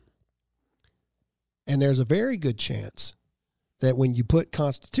 100%. And there's a very good chance that when you put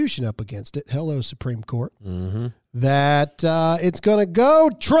Constitution up against it, hello, Supreme Court, that it's going to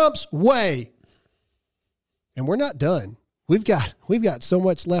go Trump's way. And we're not done. We've got so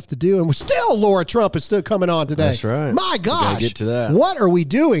much left to do, and we're still, Laura Trump is still coming on today. That's right. My gosh. Gotta get to that. What are we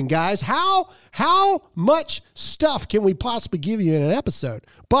doing, guys? How much stuff can we possibly give you in an episode?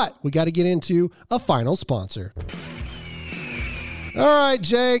 But we got to get into a final sponsor. All right,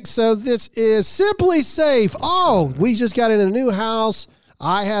 Jake. So this is Simply Safe. Oh, we just got in a new house.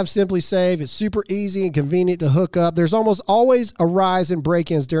 I have Simply Safe. It's super easy and convenient to hook up. There's almost always a rise in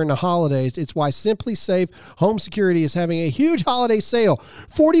break-ins during the holidays. It's why Simply Safe Home Security is having a huge holiday sale.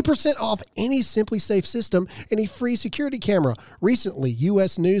 40% off any Simply Safe system and a free security camera. Recently,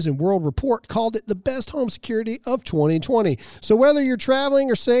 U.S. News and World Report called it the best home security of 2020. So whether you're traveling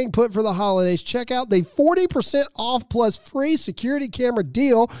or staying put for the holidays, check out the 40% off plus free security camera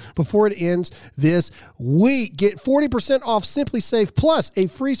deal before it ends this week. Get 40% off Simply Safe Plus a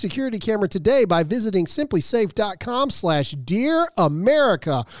free security camera today by visiting simplysafe.com/Dear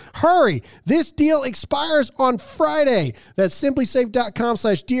America. Hurry. This deal expires on Friday. That's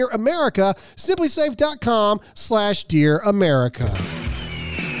simplysafe.com/Dear America. Simplysafe.com/Dear America.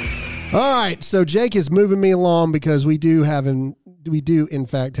 All right. So Jake is moving me along because we do in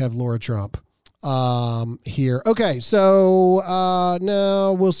fact have Laura Trump here. Okay, so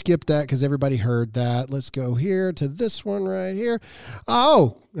no, we'll skip that because everybody heard that. Let's go here to this one right here.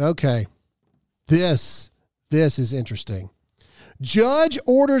 Oh, okay. This is interesting. Judge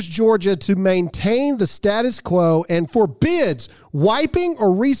orders Georgia to maintain the status quo and forbids wiping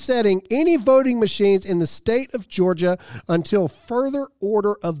or resetting any voting machines in the state of Georgia until further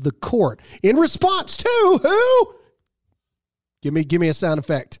order of the court. In response to who? Give me a sound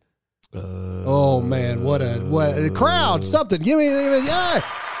effect. Oh man, what a crowd! Something. Give me yeah.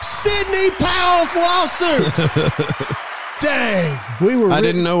 Sidney Powell's lawsuit. Dang, I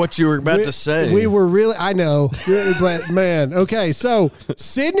didn't know what you were about to say. We were really, I know, but man, okay. So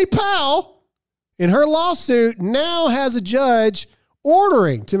Sidney Powell, in her lawsuit, now has a judge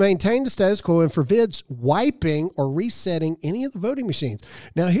ordering to maintain the status quo and forbids wiping or resetting any of the voting machines.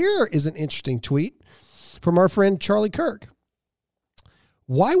 Now, here is an interesting tweet from our friend Charlie Kirk.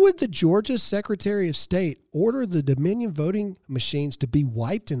 Why would the Georgia Secretary of State order the Dominion voting machines to be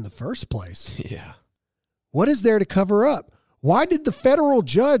wiped in the first place? Yeah. What is there to cover up? Why did the federal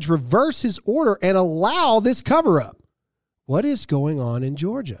judge reverse his order and allow this cover-up? What is going on in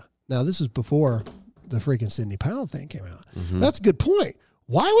Georgia? Now, this is before the freaking Sidney Powell thing came out. Mm-hmm. That's a good point.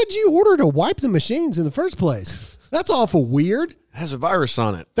 Why would you order to wipe the machines in the first place? That's awful weird. It has a virus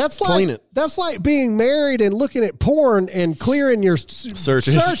on it. That's Clean like it. that's like being married and looking at porn and clearing your search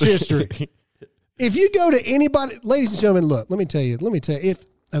history. If you go to anybody, ladies and gentlemen, look, let me tell you,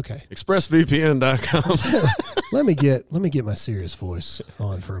 ExpressVPN.com. let me get my serious voice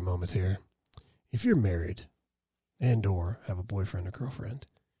on for a moment here. If you're married and or have a boyfriend or girlfriend,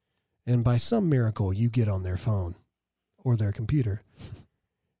 and by some miracle you get on their phone or their computer,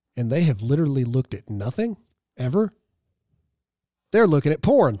 and they have literally looked at nothing ever, they're looking at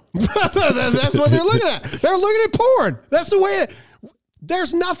porn. That's what they're looking at. They're looking at porn. That's the way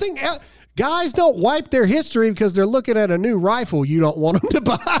there's nothing else. Guys don't wipe their history because they're looking at a new rifle you don't want them to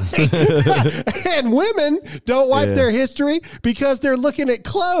buy. And women don't wipe their history because they're looking at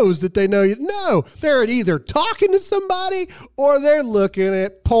clothes that they know. No, they're either talking to somebody or they're looking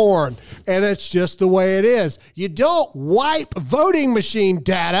at porn. And it's just the way it is. You don't wipe voting machine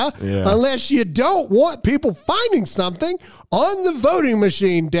data unless you don't want people finding something on the voting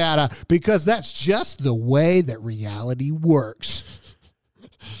machine data, because that's just the way that reality works.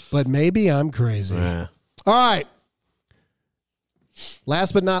 But maybe I'm crazy. Yeah. All right.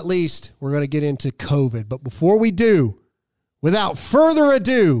 Last but not least, we're going to get into COVID. But before we do, without further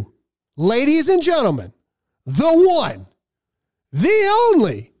ado, ladies and gentlemen, the one, the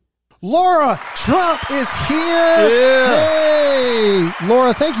only, Laura Trump is here. Yeah. Hey,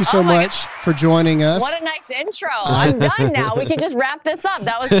 Laura, thank you so much for joining us. What a nice intro. I'm done now. We can just wrap this up.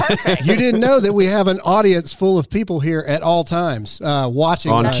 That was perfect. You didn't know that we have an audience full of people here at all times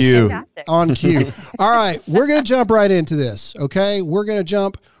watching on us. cue. Fantastic. On cue. All right, we're going to jump right into this, okay? We're going to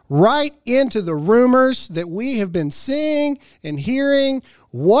jump right into the rumors that we have been seeing and hearing.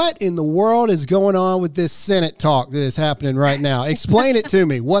 What in the world is going on with this Senate talk that is happening right now? Explain it to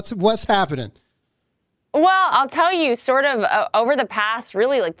me. What's happening? Well, I'll tell you, sort of over the past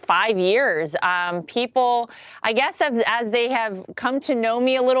really like 5 years, people, I guess, as they have come to know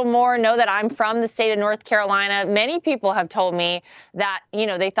me a little more, know that I'm from the state of North Carolina, many people have told me that,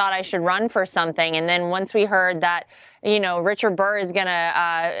 they thought I should run for something. And then once we heard that, Richard Burr is going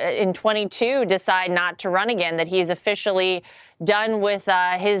to, in 22, decide not to run again, that he's officially done with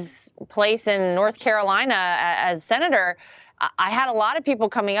his place in North Carolina as senator, I had a lot of people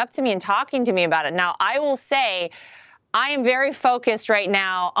coming up to me and talking to me about it. Now, I will say I am very focused right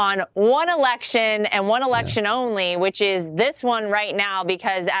now on one election and one election only, which is this one right now,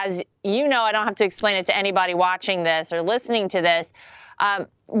 because as you know, I don't have to explain it to anybody watching this or listening to this.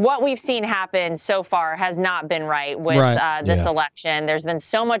 What we've seen happen so far has not been right with this election. There's been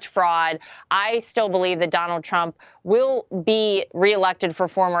so much fraud. I still believe that Donald Trump will be reelected for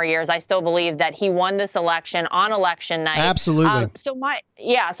 4 more years. I still believe that he won this election on election night. Absolutely. So my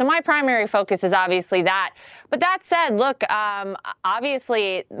primary focus is obviously that. But that said, look,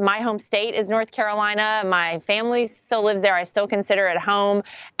 obviously my home state is North Carolina. My family still lives there. I still consider it home.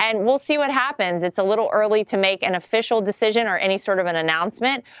 And we'll see what happens. It's a little early to make an official decision or any sort of an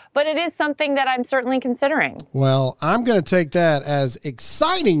announcement, but it is something that I'm certainly considering. Well, I'm going to take that as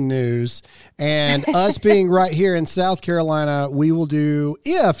exciting news. And us being right here in South Carolina, we will do,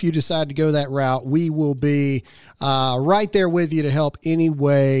 if you decide to go that route, we will be right there with you to help any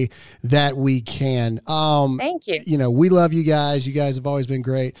way that we can. Thank you. We love you guys. You guys have always been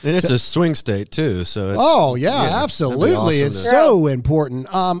great. And it's a swing state, too. So it's, absolutely. Awesome it's so important.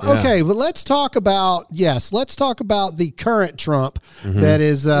 Okay, but let's talk about the current Trump that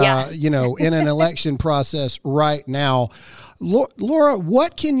is, in an election process right now. Laura,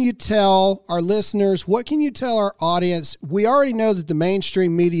 what can you tell our listeners? What can you tell our audience? We already know that the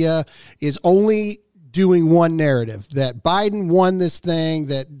mainstream media is only doing one narrative, that Biden won this thing,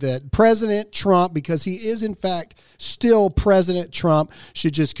 that President Trump, because he is in fact still President Trump,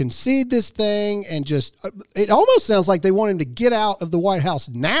 should just concede this thing and just, it almost sounds like they want him to get out of the White House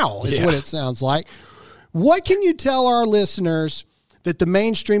now is what it sounds like. What can you tell our listeners that the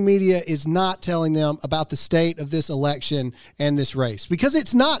mainstream media is not telling them about the state of this election and this race? Because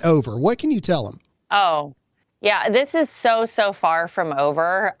it's not over. What can you tell them? Oh, yeah, this is so far from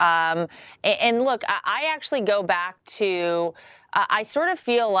over. And look, I actually go back to, I sort of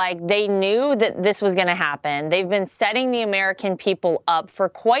feel like they knew that this was going to happen. They've been setting the American people up for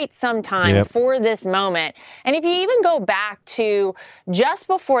quite some time for this moment. And if you even go back to just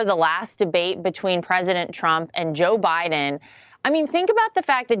before the last debate between President Trump and Joe Biden, I mean, think about the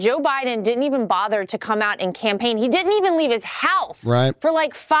fact that Joe Biden didn't even bother to come out and campaign. He didn't even leave his house for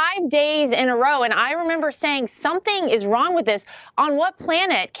like 5 days in a row. And I remember saying something is wrong with this. On what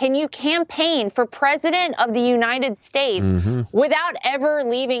planet can you campaign for president of the United States without ever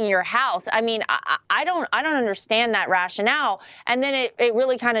leaving your house? I mean, I don't understand that rationale. And then it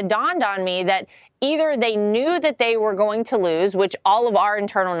really kind of dawned on me that either they knew that they were going to lose, which all of our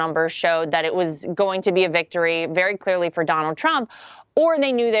internal numbers showed that it was going to be a victory very clearly for Donald Trump, or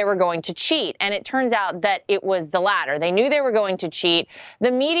they knew they were going to cheat. And it turns out that it was the latter. They knew they were going to cheat.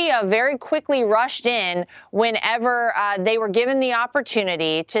 The media very quickly rushed in whenever they were given the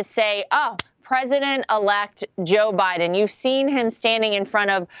opportunity to say, oh, President-elect Joe Biden. You've seen him standing in front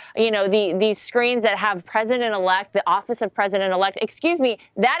of, these screens that have President-elect, the office of President-elect. Excuse me,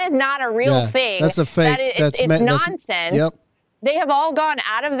 that is not a real thing. That's a fake. It's nonsense. Yep. They have all gone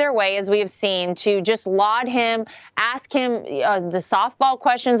out of their way, as we have seen, to just laud him, ask him the softball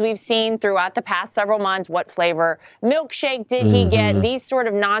questions we've seen throughout the past several months. What flavor milkshake did he get? These sort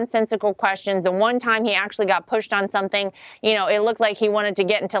of nonsensical questions. The one time he actually got pushed on something, it looked like he wanted to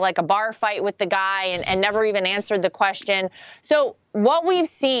get into like a bar fight with the guy and never even answered the question. So what we've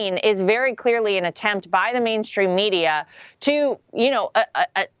seen is very clearly an attempt by the mainstream media to,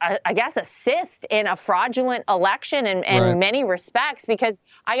 I guess, assist in a fraudulent election in many respects, because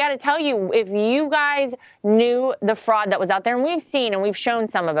I got to tell you, if you guys knew the fraud that was out there, and we've seen and we've shown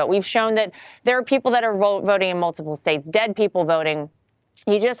some of it, we've shown that there are people that are voting in multiple states, dead people voting.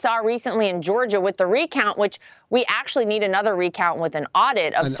 You just saw recently in Georgia with the recount, which we actually need another recount with an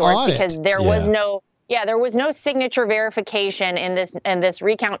audit of sorts, because there was no. Yeah, there was no signature verification in this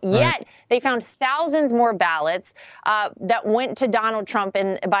recount. Yet they found thousands more ballots that went to Donald Trump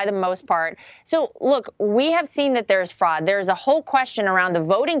by the most part. So, look, we have seen that there's fraud. There's a whole question around the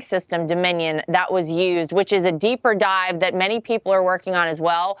voting system dominion that was used, which is a deeper dive that many people are working on as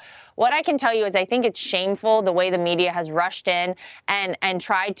well. What I can tell you is I think it's shameful the way the media has rushed in and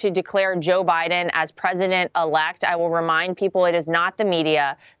tried to declare Joe Biden as president-elect. I will remind people it is not the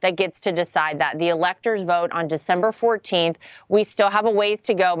media that gets to decide that. The electors vote on December 14th. We still have a ways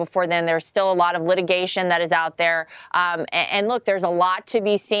to go before then. There's still a lot of litigation that is out there. And look, there's a lot to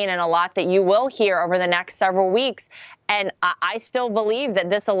be seen and a lot that you will hear over the next several weeks. And I still believe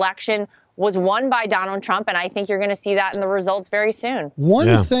that this election was won by Donald Trump, and I think you're going to see that in the results very soon.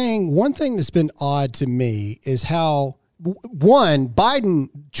 One thing that's been odd to me is how, Biden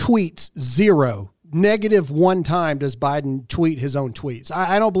tweets zero. Negative one time does Biden tweet his own tweets.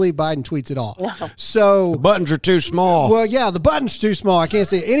 I don't believe Biden tweets at all. No. So the buttons are too small. Well, yeah, the buttons are too small. I can't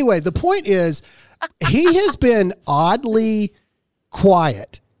say it. Anyway, the point is he has been oddly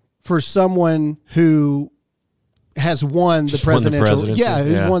quiet for someone who has won the presidency.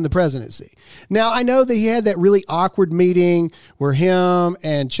 Who's won the presidency. Now, I know that he had that really awkward meeting where him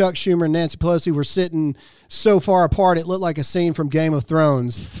and Chuck Schumer and Nancy Pelosi were sitting so far apart it looked like a scene from Game of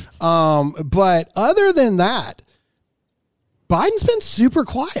Thrones. But other than that, Biden's been super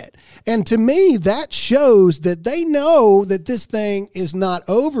quiet. And to me, that shows that they know that this thing is not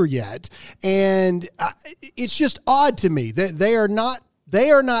over yet. And it's just odd to me that they are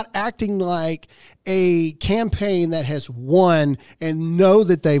not acting like a campaign that has won and know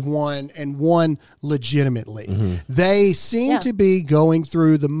that they've won and won legitimately. Mm-hmm. They seem to be going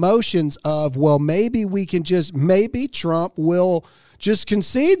through the motions of, well, maybe Trump will just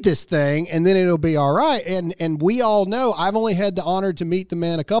concede this thing and then it'll be all right. And we all know, I've only had the honor to meet the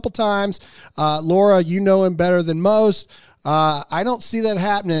man a couple times. Laura, you know him better than most. I don't see that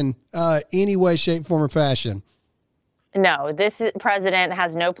happening any way, shape, form, or fashion. No, this president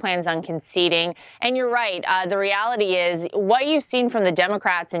has no plans on conceding. And you're right. The reality is what you've seen from the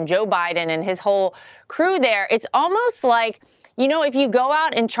Democrats and Joe Biden and his whole crew there, it's almost like, if you go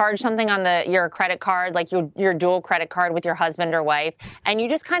out and charge something on your credit card, like your dual credit card with your husband or wife, and you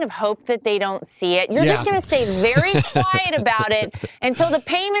just kind of hope that they don't see it, you're just going to stay very quiet about it until the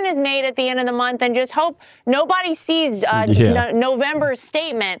payment is made at the end of the month and just hope nobody sees November's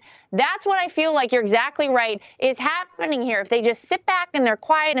statement. That's what I feel like, you're exactly right, is happening here. If they just sit back and they're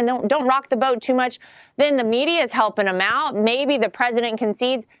quiet and don't rock the boat too much, then the media is helping them out. Maybe the president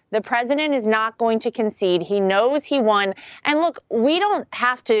concedes. The president is not going to concede. He knows he won. And look, we don't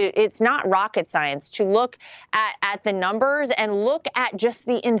have to, it's not rocket science to look at the numbers and look at just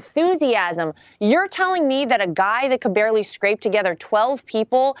the enthusiasm. You're telling me that a guy that could barely scrape together 12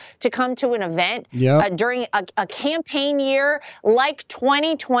 people to come to an event during a campaign year like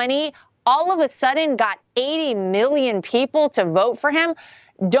 2020, all of a sudden got 80 million people to vote for him?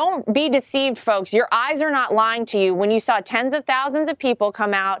 Don't be deceived, folks. Your eyes are not lying to you. When you saw tens of thousands of people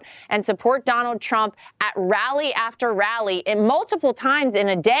come out and support Donald Trump at rally after rally and multiple times in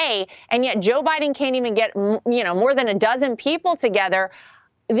a day, and yet Joe Biden can't even get, more than a dozen people together,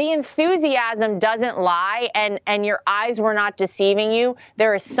 the enthusiasm doesn't lie, and your eyes were not deceiving you.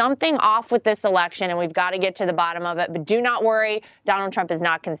 There is something off with this election, and we've got to get to the bottom of it. But do not worry. Donald Trump is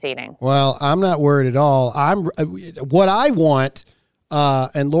not conceding. Well, I'm not worried at all. What I want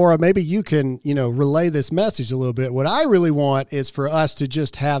and Laura, maybe you can, relay this message a little bit. What I really want is for us to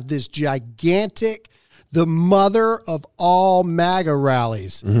just have this gigantic, the mother of all MAGA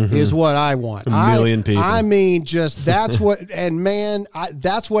rallies is what I want. A million people. I mean, just that's what, and man,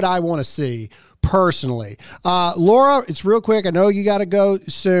 that's what I want to see personally. Laura, it's real quick. I know you got to go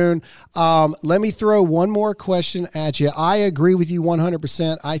soon. Let me throw one more question at you. I agree with you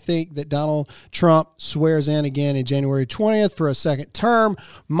 100%. I think that Donald Trump swears in again in January 20th for a second term.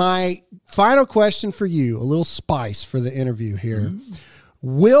 My final question for you, a little spice for the interview here.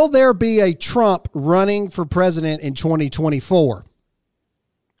 Will there be a Trump running for president in 2024?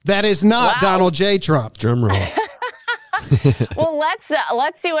 That is not Donald J. Trump. Drum roll. Well,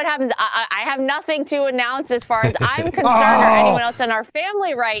 let's see what happens. I have nothing to announce as far as I'm concerned or anyone else in our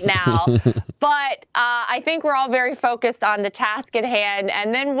family right now. But I think we're all very focused on the task at hand,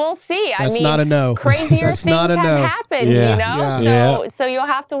 and then we'll see. That's not a no. Crazier That's things not a have no. happened, So you'll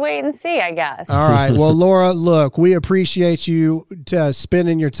have to wait and see, I guess. All right. Well, Laura, look, we appreciate you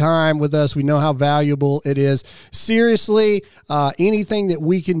spending your time with us. We know how valuable it is. Seriously, anything that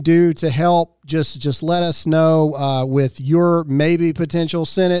we can do to help, just let us know with your maybe potential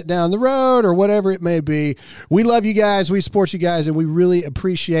Senate down the road or whatever it may be. We love you guys. We support you guys, and we really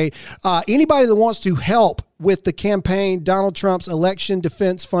appreciate anybody that wants to help with the campaign, Donald Trump's Election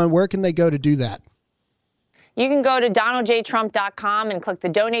Defense Fund. Where can they go to do that? You can go to donaldjtrump.com and click the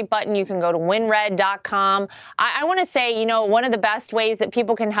donate button. You can go to winred.com. I want to say, one of the best ways that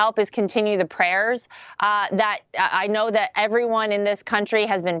people can help is continue the prayers that I know that everyone in this country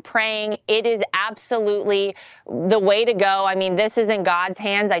has been praying. It is absolutely the way to go. I mean, this is in God's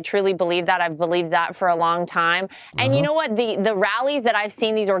hands. I truly believe that. I've believed that for a long time. And you know what? The rallies that I've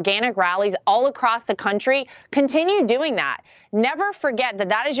seen, these organic rallies all across the country, continue doing that. Never forget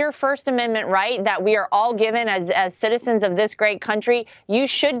that is your First Amendment right that we are all given as citizens of this great country. You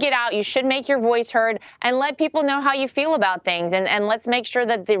should get out. You should make your voice heard and let people know how you feel about things. And let's make sure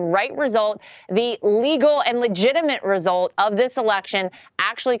that the right result, the legal and legitimate result of this election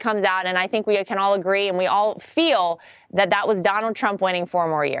actually comes out. And I think we can all agree and we all feel that was Donald Trump winning 4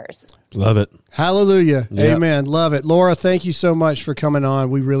 more years. Love it. Hallelujah. Yep. Amen. Love it. Laura, thank you so much for coming on.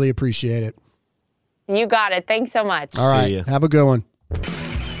 We really appreciate it. You got it. Thanks so much. All right. Have a good one.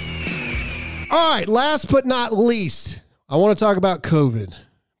 All right. Last but not least, I want to talk about COVID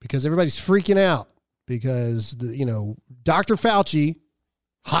because everybody's freaking out because, Dr. Fauci,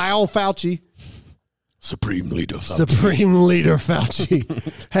 Heil Fauci, Supreme Leader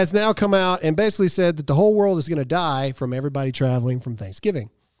Fauci has now come out and basically said that the whole world is going to die from everybody traveling from Thanksgiving.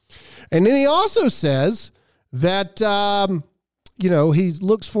 And then he also says that, he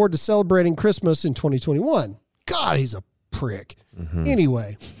looks forward to celebrating Christmas in 2021. God, he's a prick.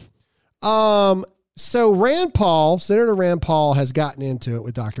 Anyway, so Senator Rand Paul has gotten into it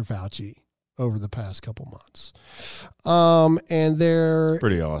with Dr. Fauci over the past couple months. And there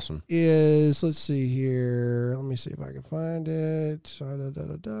pretty awesome is, let's see here. Let me see if I can find it.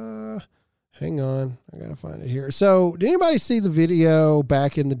 Hang on. I got to find it here. So did anybody see the video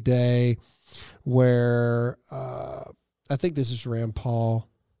back in the day where, I think this is Rand Paul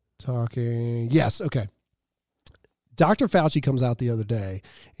talking. Yes. Okay. Dr. Fauci comes out the other day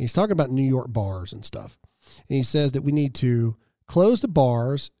and he's talking about New York bars and stuff. And he says that we need to close the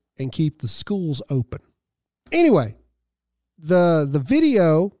bars and keep the schools open. Anyway, the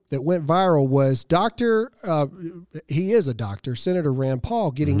video that went viral was he is a doctor, Senator Rand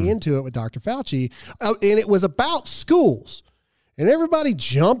Paul, getting into it with Dr. Fauci. And it was about schools. And everybody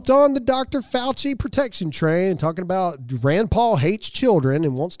jumped on the Dr. Fauci protection train and talking about Rand Paul hates children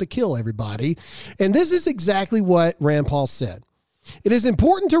and wants to kill everybody. And this is exactly what Rand Paul said. It is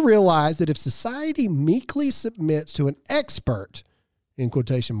important to realize that if society meekly submits to an expert, in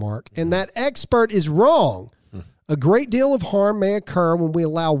quotation mark, and that expert is wrong, a great deal of harm may occur when we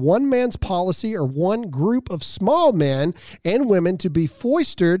allow one man's policy or one group of small men and women to be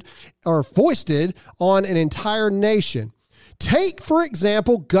foisted on an entire nation. Take, for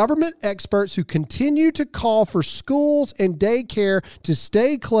example, government experts who continue to call for schools and daycare to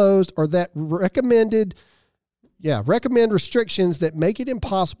stay closed or that recommend restrictions that make it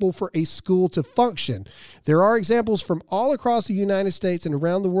impossible for a school to function. There are examples from all across the United States and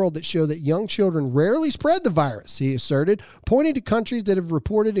around the world that show that young children rarely spread the virus, he asserted, pointing to countries that have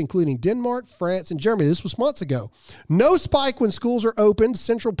reported, including Denmark, France, and Germany. This was months ago. No spike when schools are opened.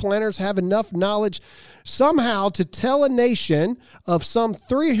 Central planners have enough knowledge somehow to tell a nation of some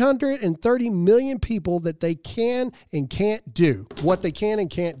 330 million people that they can and can't do, what they can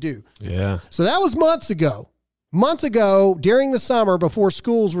and can't do. Yeah. So that was months ago. months ago during the summer before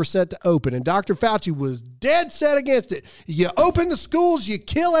schools were set to open, and Dr. Fauci was dead set against it. You open the schools, you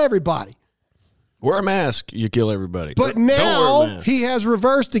kill everybody. Wear a mask, you kill everybody. But now he has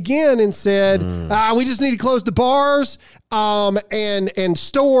reversed again and said, we just need to close the bars and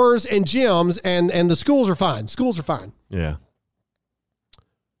stores and gyms, and the schools are fine. Schools are fine. Yeah.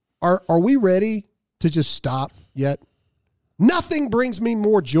 Are we ready to just stop yet? Nothing brings me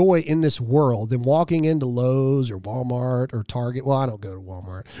more joy in this world than walking into Lowe's or Walmart or Target. Well, I don't go to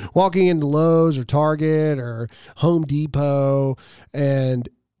Walmart. Walking into Lowe's or Target or Home Depot and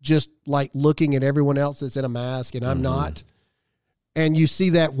just like looking at everyone else that's in a mask and I'm not. And you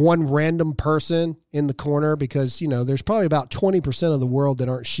see that one random person in the corner because, you know, there's probably about 20% of the world that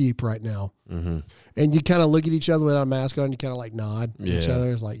aren't sheep right now. Mm-hmm. And you kind of look at each other without a mask on. You kind of like nod at each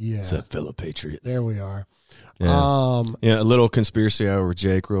other. It's like, yeah. It's a fellow patriot. There we are. Yeah. A little conspiracy hour with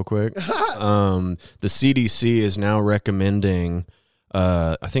Jake real quick. The CDC is now recommending,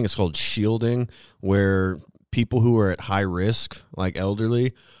 I think it's called shielding, where people who are at high risk, like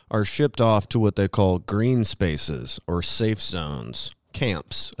elderly, are shipped off to what they call green spaces or safe zones,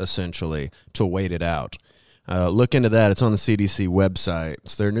 camps, essentially, to wait it out. Look into that. It's on the CDC website.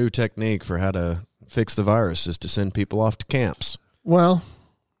 It's their new technique for how to fix the virus is to send people off to camps. Well,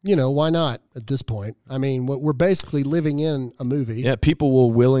 you know, why not at this point? I mean, we're basically living in a movie. Yeah, people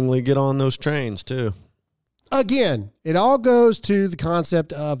will willingly get on those trains, too. Again, it all goes to the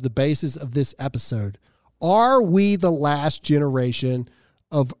concept of the basis of this episode. Are we the last generation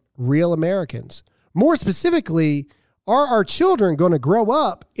of real Americans? More specifically, are our children going to grow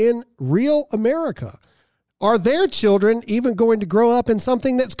up in real America? Are their children even going to grow up in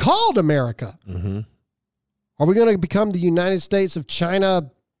something that's called America? Mm-hmm. Are we going to become the United States of China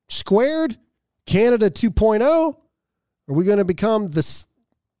squared? Canada 2.0? Are we going to become the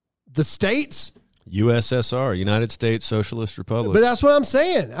states? USSR, United States Socialist Republic. But that's what I'm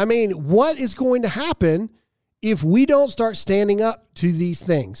saying. I mean, what is going to happen if we don't start standing up to these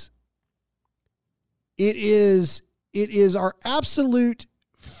things? It is our absolute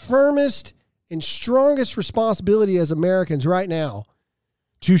firmest and strongest responsibility as Americans right now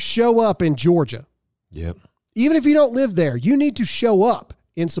to show up in Georgia. Yep. Even if you don't live there, you need to show up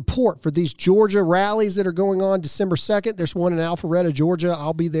in support for these Georgia rallies that are going on December 2nd. There's one in Alpharetta, Georgia.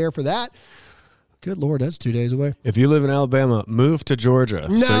 I'll be there for that. Good Lord, that's 2 days away. If you live in Alabama, move to Georgia.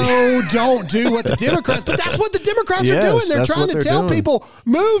 No, don't do what the Democrats, but that's what the Democrats are doing. They're trying to tell people,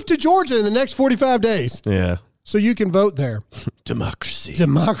 move to Georgia in the next 45 days. Yeah. So you can vote there. Democracy.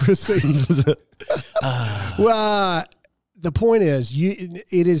 Well, the point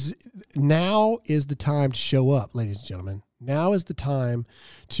is, now is the time to show up, ladies and gentlemen. Now is the time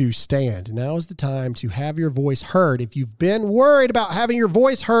to stand. Now is the time to have your voice heard. If you've been worried about having your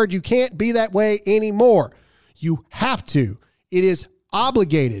voice heard, you can't be that way anymore. You have to. It is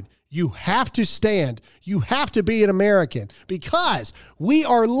obligated. You have to stand. You have to be an American because we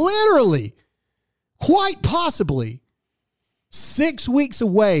are literally, quite possibly, 6 weeks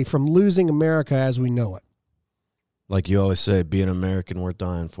away from losing America as we know it. Like you always say, be an American worth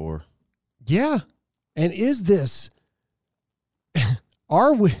dying for. Yeah. And is this...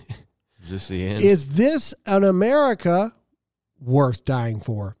 Is this the end? Is this an America worth dying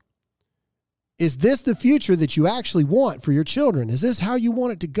for? Is this the future that you actually want for your children? Is this how you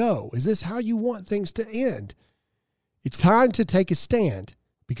want it to go? Is this how you want things to end? It's time to take a stand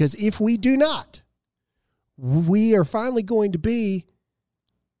because if we do not, we are finally going to be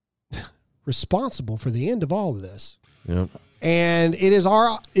responsible for the end of all of this. Yep. And it is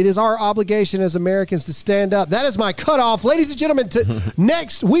our obligation as Americans to stand up. That is my cutoff. Ladies and gentlemen,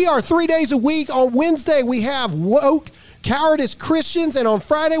 next, we are 3 days a week. On Wednesday, we have Woke Cowardice Christians. And on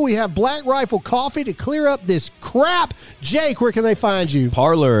Friday, we have Black Rifle Coffee to clear up this crap. Jake, where can they find you?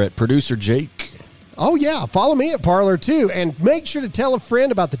 Parler at Producer Jake. Oh, yeah. Follow me at Parler, too. And make sure to tell a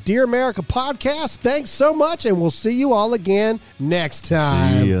friend about the Dear America podcast. Thanks so much, and we'll see you all again next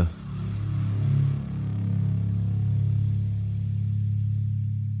time. See ya.